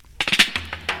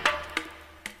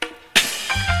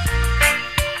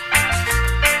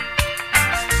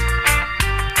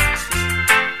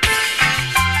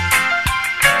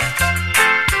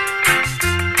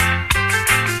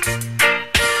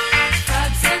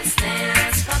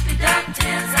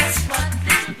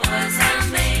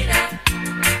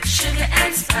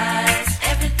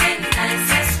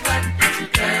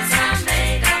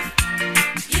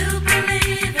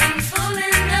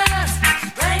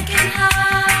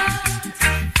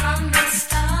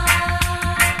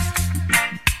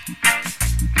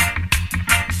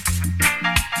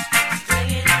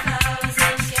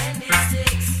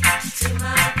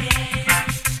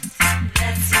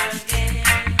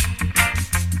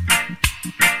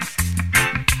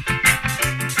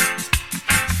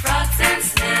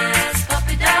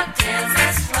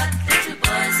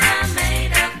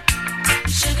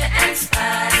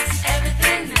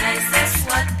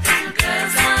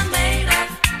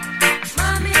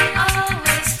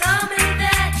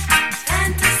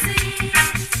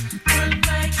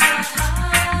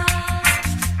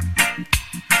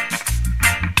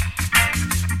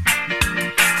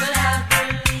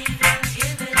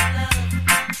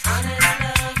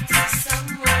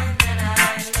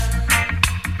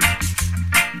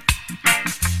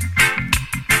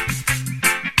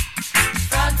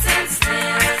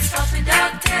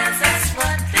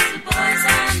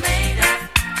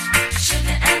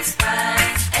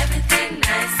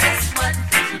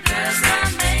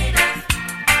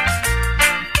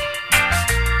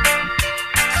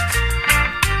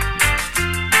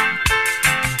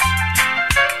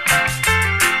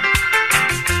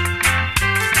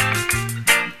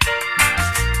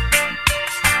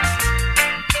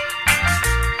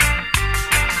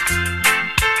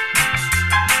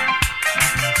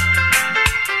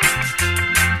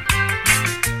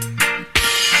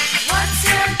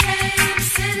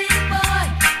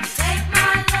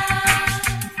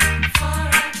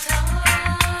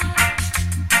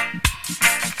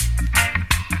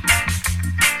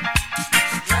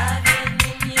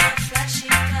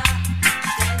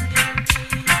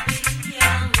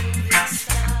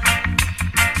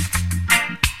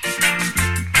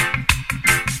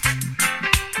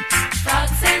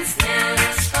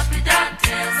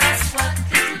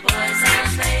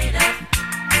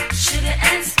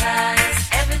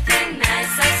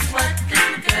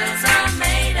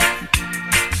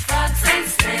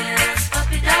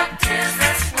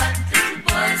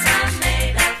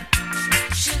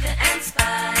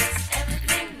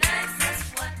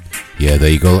 Yeah,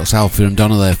 there you go, that's Alfie and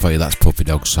Donna there for you. That's Puppy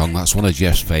Dog song. That's one of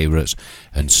Jeff's favourites,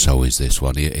 and so is this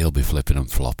one. He'll be flipping and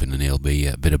flopping, and he'll be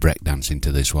a bit of breakdancing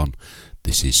to this one.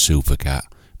 This is Supercat,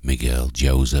 Miguel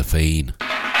Josephine.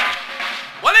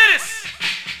 Well, it is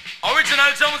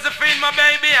original Josephine, my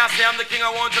baby. I say I'm the king, I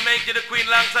want to make you the queen.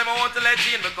 Long time I want to let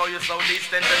you in because you're so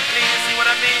distant and clean. You see what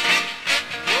I mean?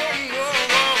 Whoa, whoa,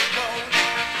 whoa, whoa.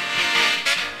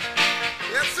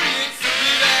 Yes, it needs to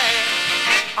be there.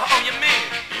 Oh, you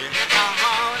mean?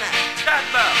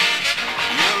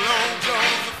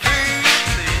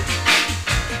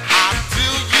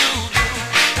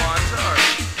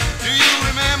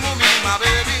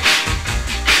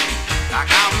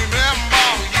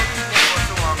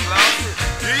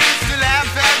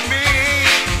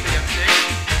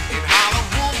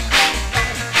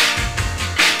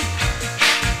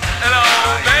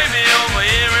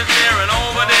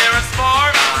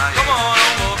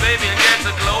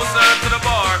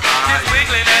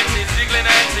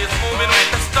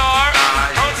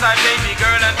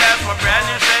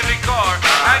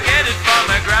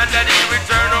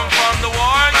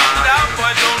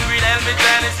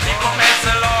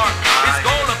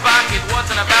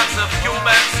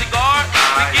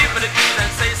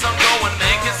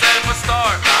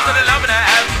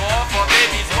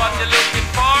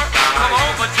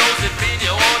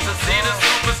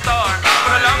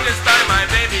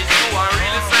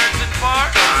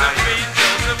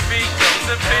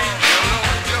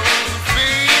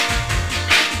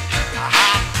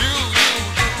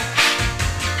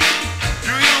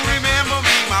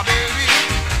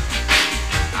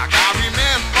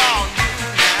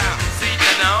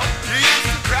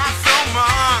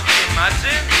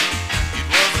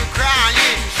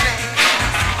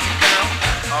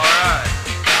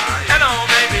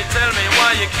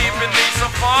 so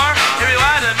far. If you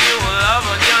had a new love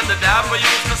and you under that we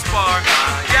used to spar.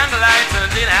 Candlelight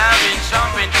and dinner having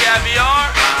champagne caviar.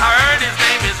 I heard his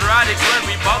name is Radix when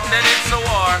we bumped and it's a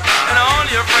war. And all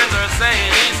your friends are saying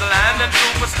he's a London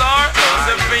superstar.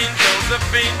 Josephine,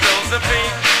 Josephine,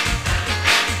 Josephine.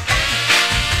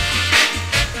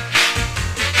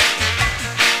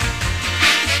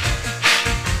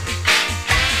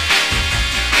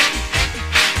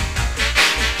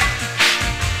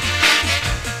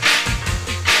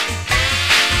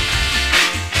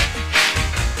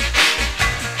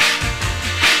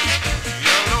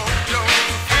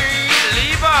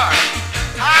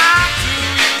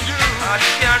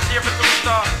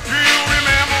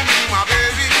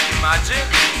 Imagine,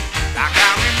 I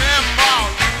can remember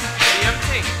you. Same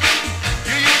thing.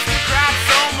 You used to cry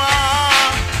so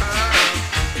much.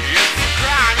 You used to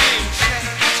cry in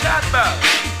chat about.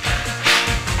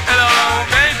 Hello,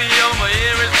 baby, over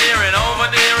here is near and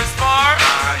over there is far.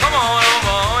 Come on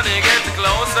over, honey, get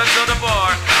closer to the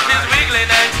bar. She's wiggling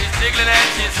and she's jiggling and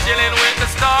she's chilling with the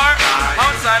star.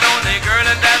 Outside only girl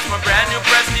and that's my brand new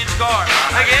prestige car.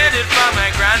 I get it from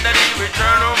my granddaddy,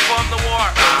 return home from the war.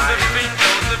 Josephine,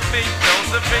 Josephine,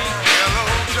 Josephine. Hello,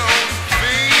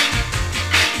 Josephine.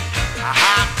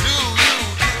 How do you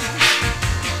do?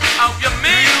 How you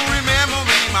mean? Do you remember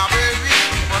me, my baby?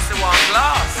 What's the one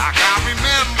glass? I can't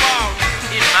remember.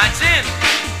 Imagine.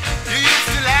 You used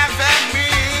to laugh at me.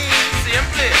 Same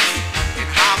place. In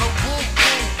Hollywood.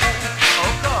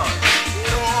 Oh God.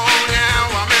 Oh, now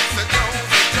I miss the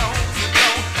Josie.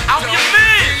 How you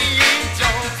mean?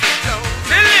 Josie.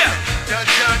 Million.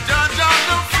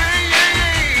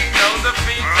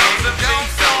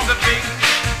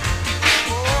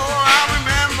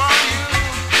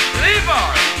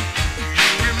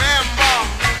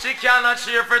 Cannot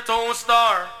cheer for Tone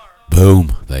Star.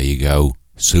 Boom, there you go.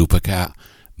 Supercat,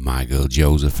 My Girl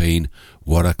Josephine.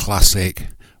 What a classic.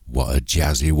 What a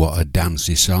jazzy, what a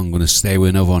dancey song. Gonna stay with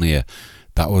enough on here.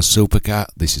 That was Supercat.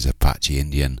 This is Apache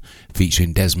Indian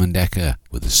featuring Desmond Decker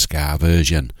with the ska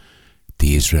version,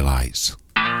 The Israelites.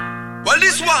 Well,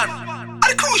 this one,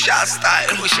 a crucial style.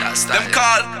 Them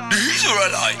called the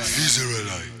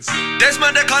Israelites.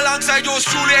 Desmond Decker alongside yours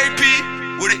truly AP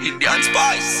with the Indian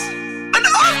Spice. And the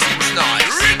artists nice.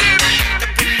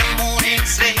 Up in the morning,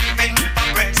 slaving for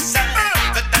bread.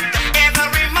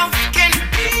 Every mouth can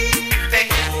be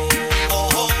fake.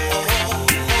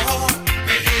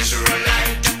 Me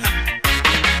Israelite.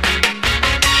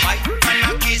 Wife and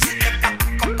a kiss, the back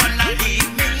up and a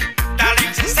leave me.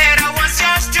 Darling, she said I was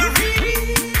yours to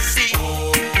receive.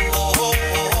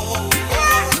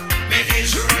 Me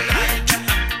Israelite.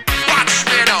 Watch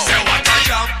me now. Say what a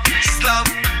jump, slam.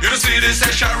 You don't see this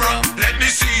session run. Let me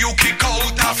see you kick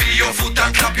out off your foot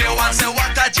and clap your hands. Say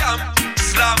what a jump,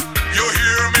 slam. You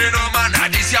hear me no man?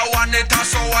 This ya one it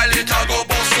so while it a go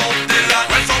bust up the land.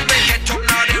 Well from me get up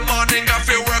now the morning I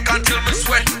feel work until me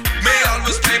sweat. Me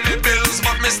always pay me bills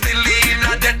but me still in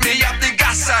a debt. Me have the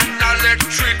gas and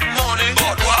electric money.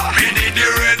 But what? Me need the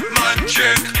red man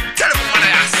check. Tell them when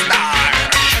I star.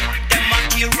 Them a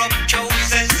tear up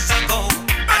Joses ago.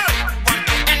 Want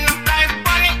to end up like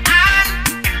Bonnie and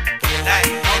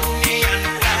like honey and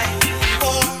like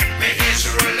oh, me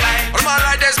Israelite. All my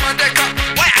right there's my Decker.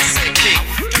 Why I say king?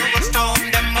 After a storm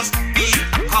there must be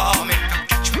a calm. If you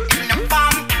catch me in the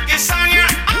palm, it's on your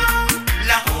arm.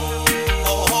 La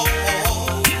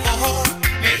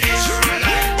me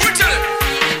Israelite. Who tell him?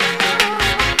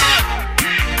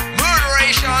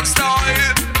 Murderation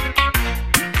style.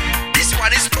 This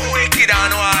one is too wicked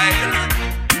and wild.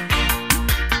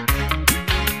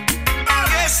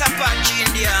 Yes, Apache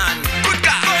Indian. Good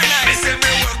God. Me say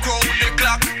me work round the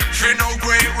clock for no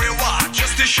great reward.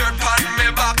 Just the shirt on me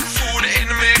back, food in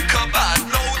me cupboard.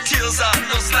 No tears and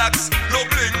no slacks, no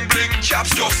bling bling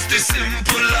chaps. Just the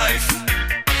simple life.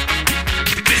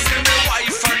 Me say me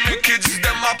wife and me kids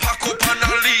them a pack up and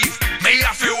a leave. Me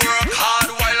have to work hard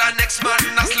while the next man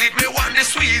asleep. Me want the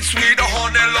sweet, sweet,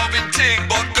 honey loving thing.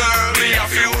 But girl, me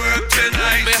have to work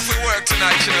tonight. Me have to work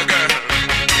tonight, you know, girl.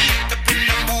 Up in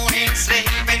the morning,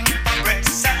 slaving for bread.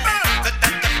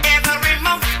 Every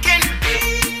mouth can be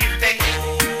fake.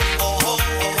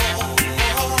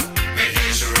 Me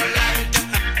Israelite.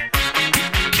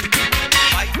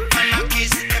 Wife and a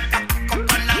kiss, the back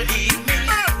up and a leave me.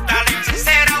 Darling, she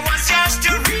said I was yours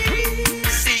to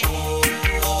receive.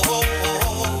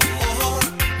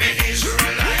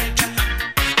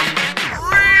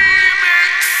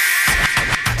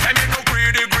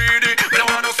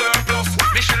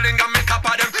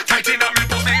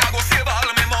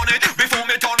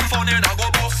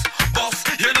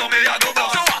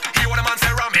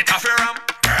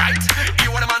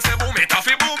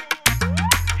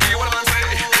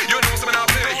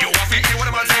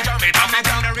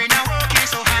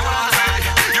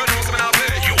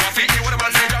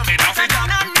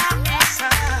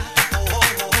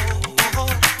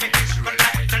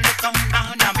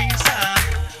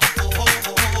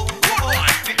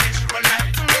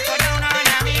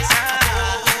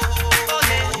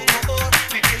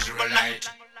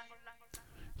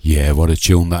 a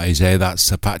tune that is, eh?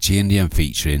 That's Apache Indian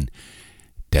featuring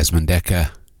Desmond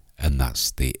Decker, and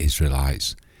that's the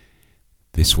Israelites.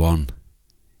 This one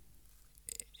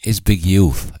is Big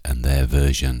Youth and their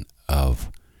version of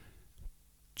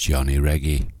Johnny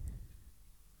Reggae.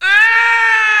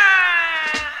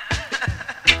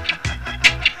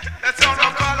 That's all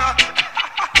I call her.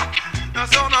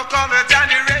 That's all I call her.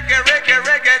 Johnny Reggae, Reggae,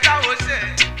 Reggae. That was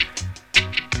it.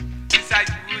 It's like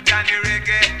you, Johnny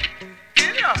Reggae.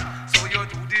 Kill ya. So you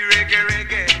do the reggae,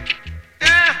 reggae.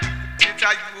 Yeah. It's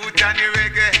like you, Johnny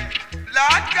Reggae.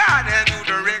 Lord God, and do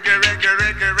the reggae, reggae,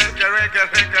 reggae, reggae, reggae,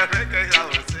 reggae, reggae. That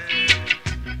was it.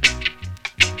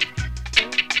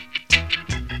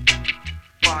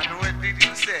 Pardon, what did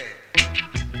you say?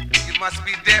 You must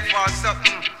be deaf or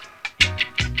something.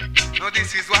 No,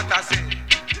 this is what I said.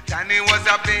 Johnny was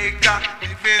a baker,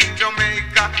 live in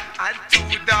Jamaica, had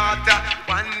two daughters,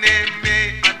 one named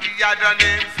May and the other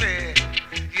named Faye.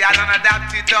 He had an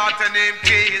adopted daughter named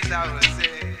Kay, as I was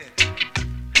saying.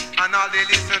 And all they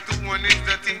listen to one is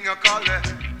the thing you call it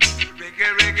reggae,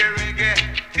 reggae, reggae.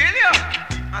 Tell you,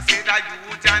 I said that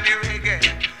you Johnny Reggae.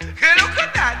 Hey, look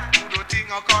at that, do the thing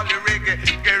I call it reggae,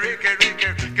 reggae, reggae,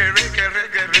 reggae, reggae, reggae,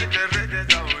 reggae, reggae, reggae,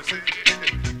 as I was saying.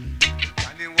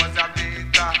 Was a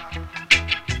baker,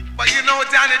 but you know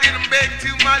Johnny didn't bake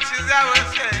too much, as I was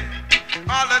saying.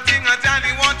 All the thing that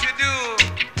Johnny want to do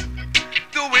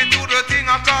it to the thing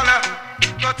I call her,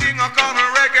 the thing I call her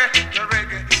reggae, the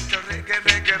reggae, the reggae,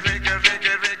 reggae, reggae,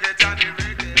 reggae, reggae, Johnny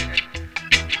reggae.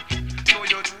 So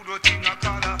you do the thing I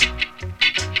call her,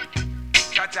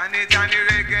 Johnny, Johnny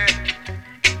reggae,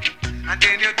 and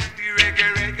then you do the reggae,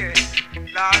 reggae,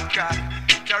 Lord God,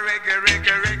 the reggae,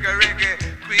 reggae, reggae, reggae.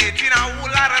 Creating a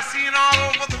whole lot of scene all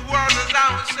over the world, as I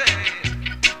was saying.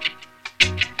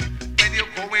 When you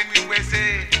go in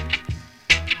USA,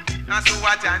 and so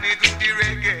what Johnny do the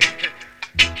reggae,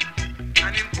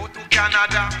 and him go to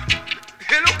Canada.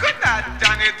 Hey, look at that,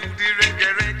 Johnny do the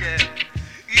reggae, reggae.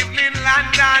 Even in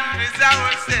London, as I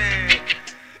was saying,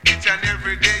 each and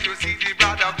every day you see the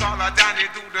brother caller, Johnny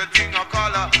do the thing I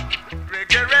call her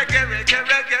reggae, reggae, reggae,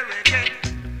 reggae, reggae.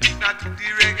 Now do the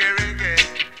reggae, reggae.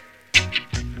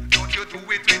 You do it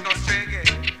with no reggae.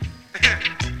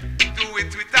 Do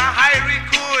it with a Irie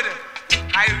good.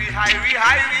 Irie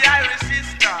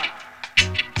sister.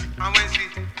 And when she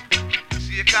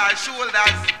shake her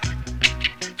shoulders,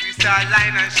 she start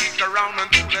line and shake around and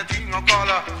do the thing I call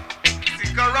her.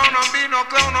 Stick around and be no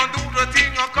clown and do the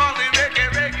thing I call it reggae,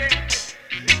 reggae.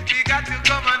 We got to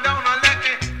come and down and let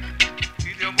me.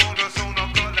 Feel your motor sound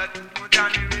of color, do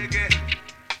Johnny reggae.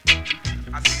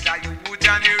 I see that you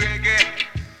Johnny reggae.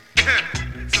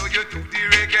 So you do the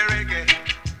reggae, reggae.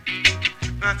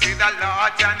 And see the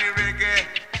Lord Johnny reggae.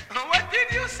 What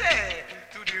did you say?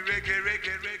 Do the reggae,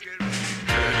 reggae, reggae,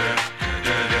 reggae.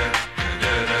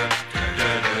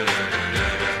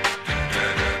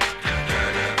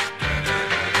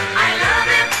 I love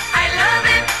him, I love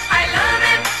him, I love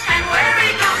him. And where he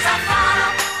goes, I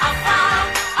follow, I follow,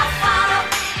 I follow.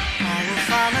 I will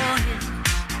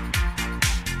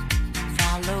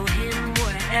follow him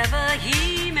wherever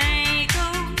he may go.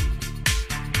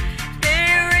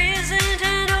 There isn't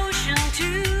an ocean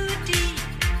too deep,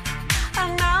 a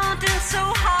mountain so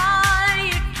high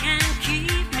it can't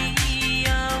keep me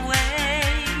away.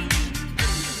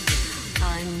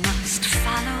 I must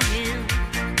follow him.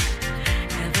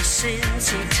 Ever since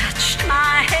he touched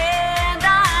my hand,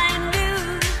 I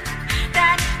knew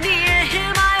that near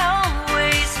him I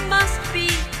always must be,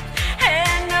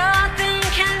 and nothing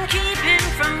can keep him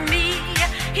from me.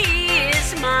 He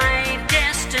is my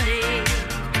destiny.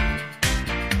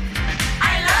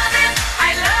 I love him,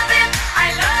 I love him, I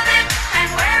love him. And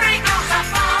where he goes, I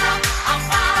follow, I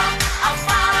follow, I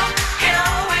follow. He'll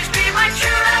always be my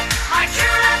true love, my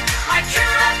true love, my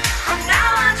true love. From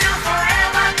now until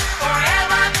forever,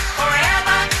 forever,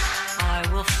 forever. I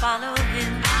will follow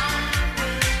him.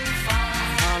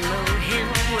 Follow him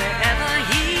wherever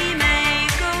he may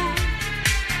go.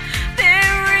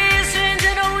 There isn't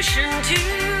an ocean too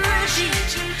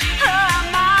deep, a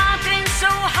mountain so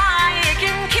high it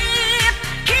can keep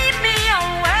me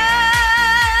away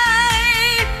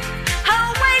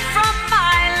from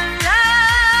my love.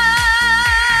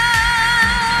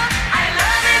 I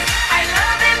love him, I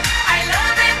love him, I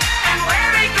love him. And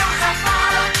where he goes, I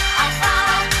follow, I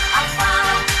follow, I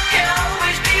follow. He'll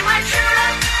always be my true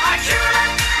love, my true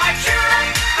love, my true love.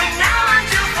 From now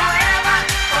until forever,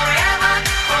 forever,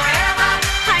 forever.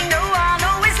 I know I'll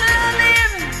always love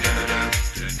him.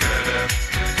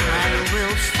 I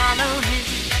will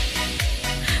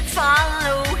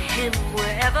follow him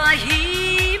wherever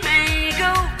he may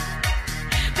go.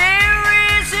 There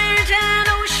isn't an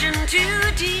ocean too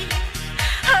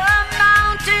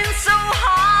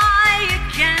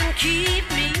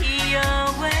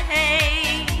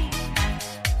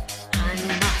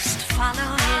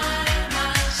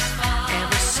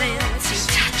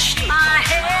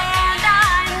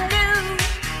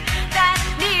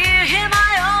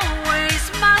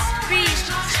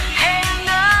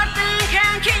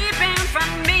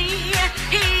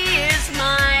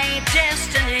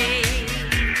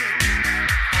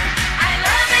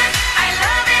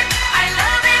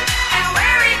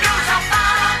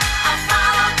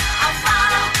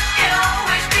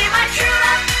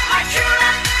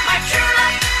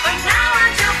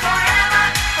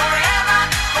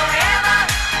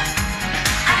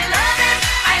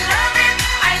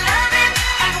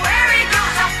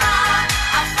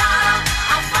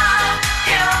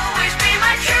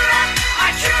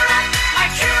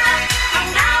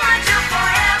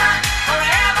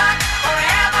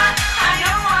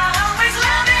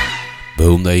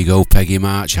there you go, Peggy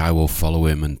March. I will follow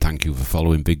him, and thank you for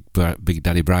following Big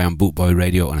Daddy Brian, Bootboy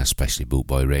Radio, and especially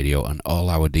Bootboy Radio, and all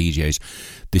our DJs.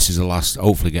 This is the last,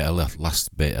 hopefully get a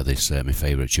last bit of this, my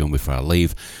favourite tune before I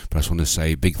leave. But I just want to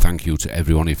say a big thank you to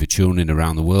everyone of you for tuning in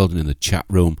around the world and in the chat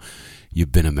room.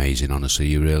 You've been amazing, honestly,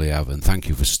 you really have, and thank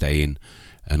you for staying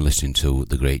and listening to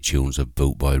the great tunes of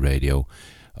Bootboy Radio.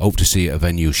 Hope to see you at a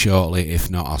venue shortly. If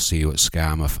not, I'll see you at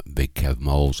Skarmouth, Big Kev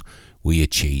Moles, with your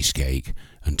cheesecake.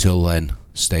 Until then,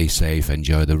 stay safe,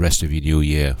 enjoy the rest of your new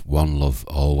year. One love,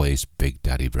 always, Big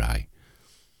Daddy Bry.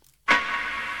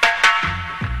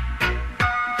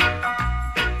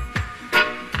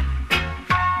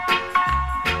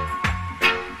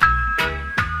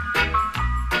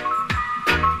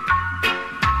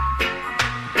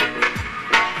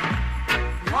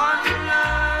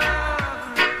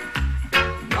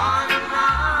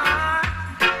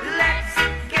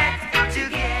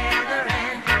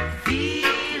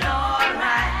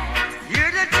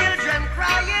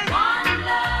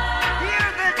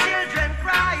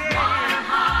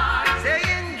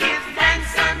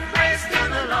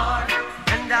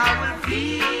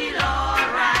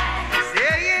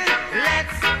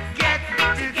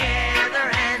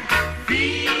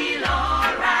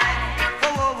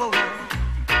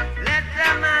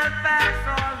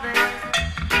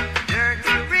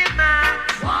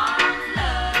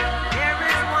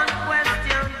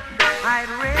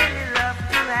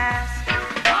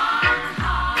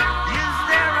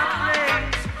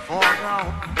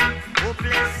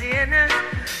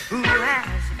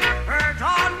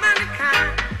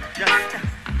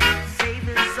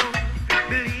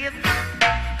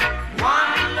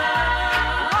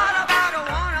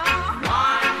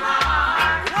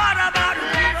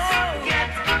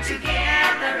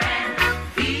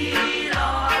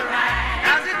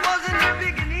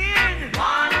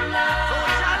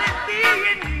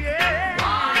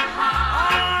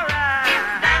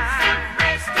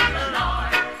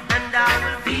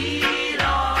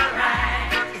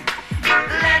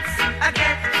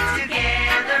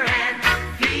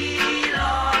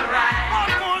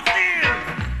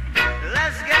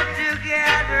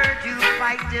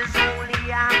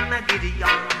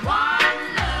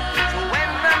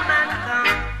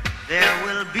 There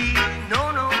will be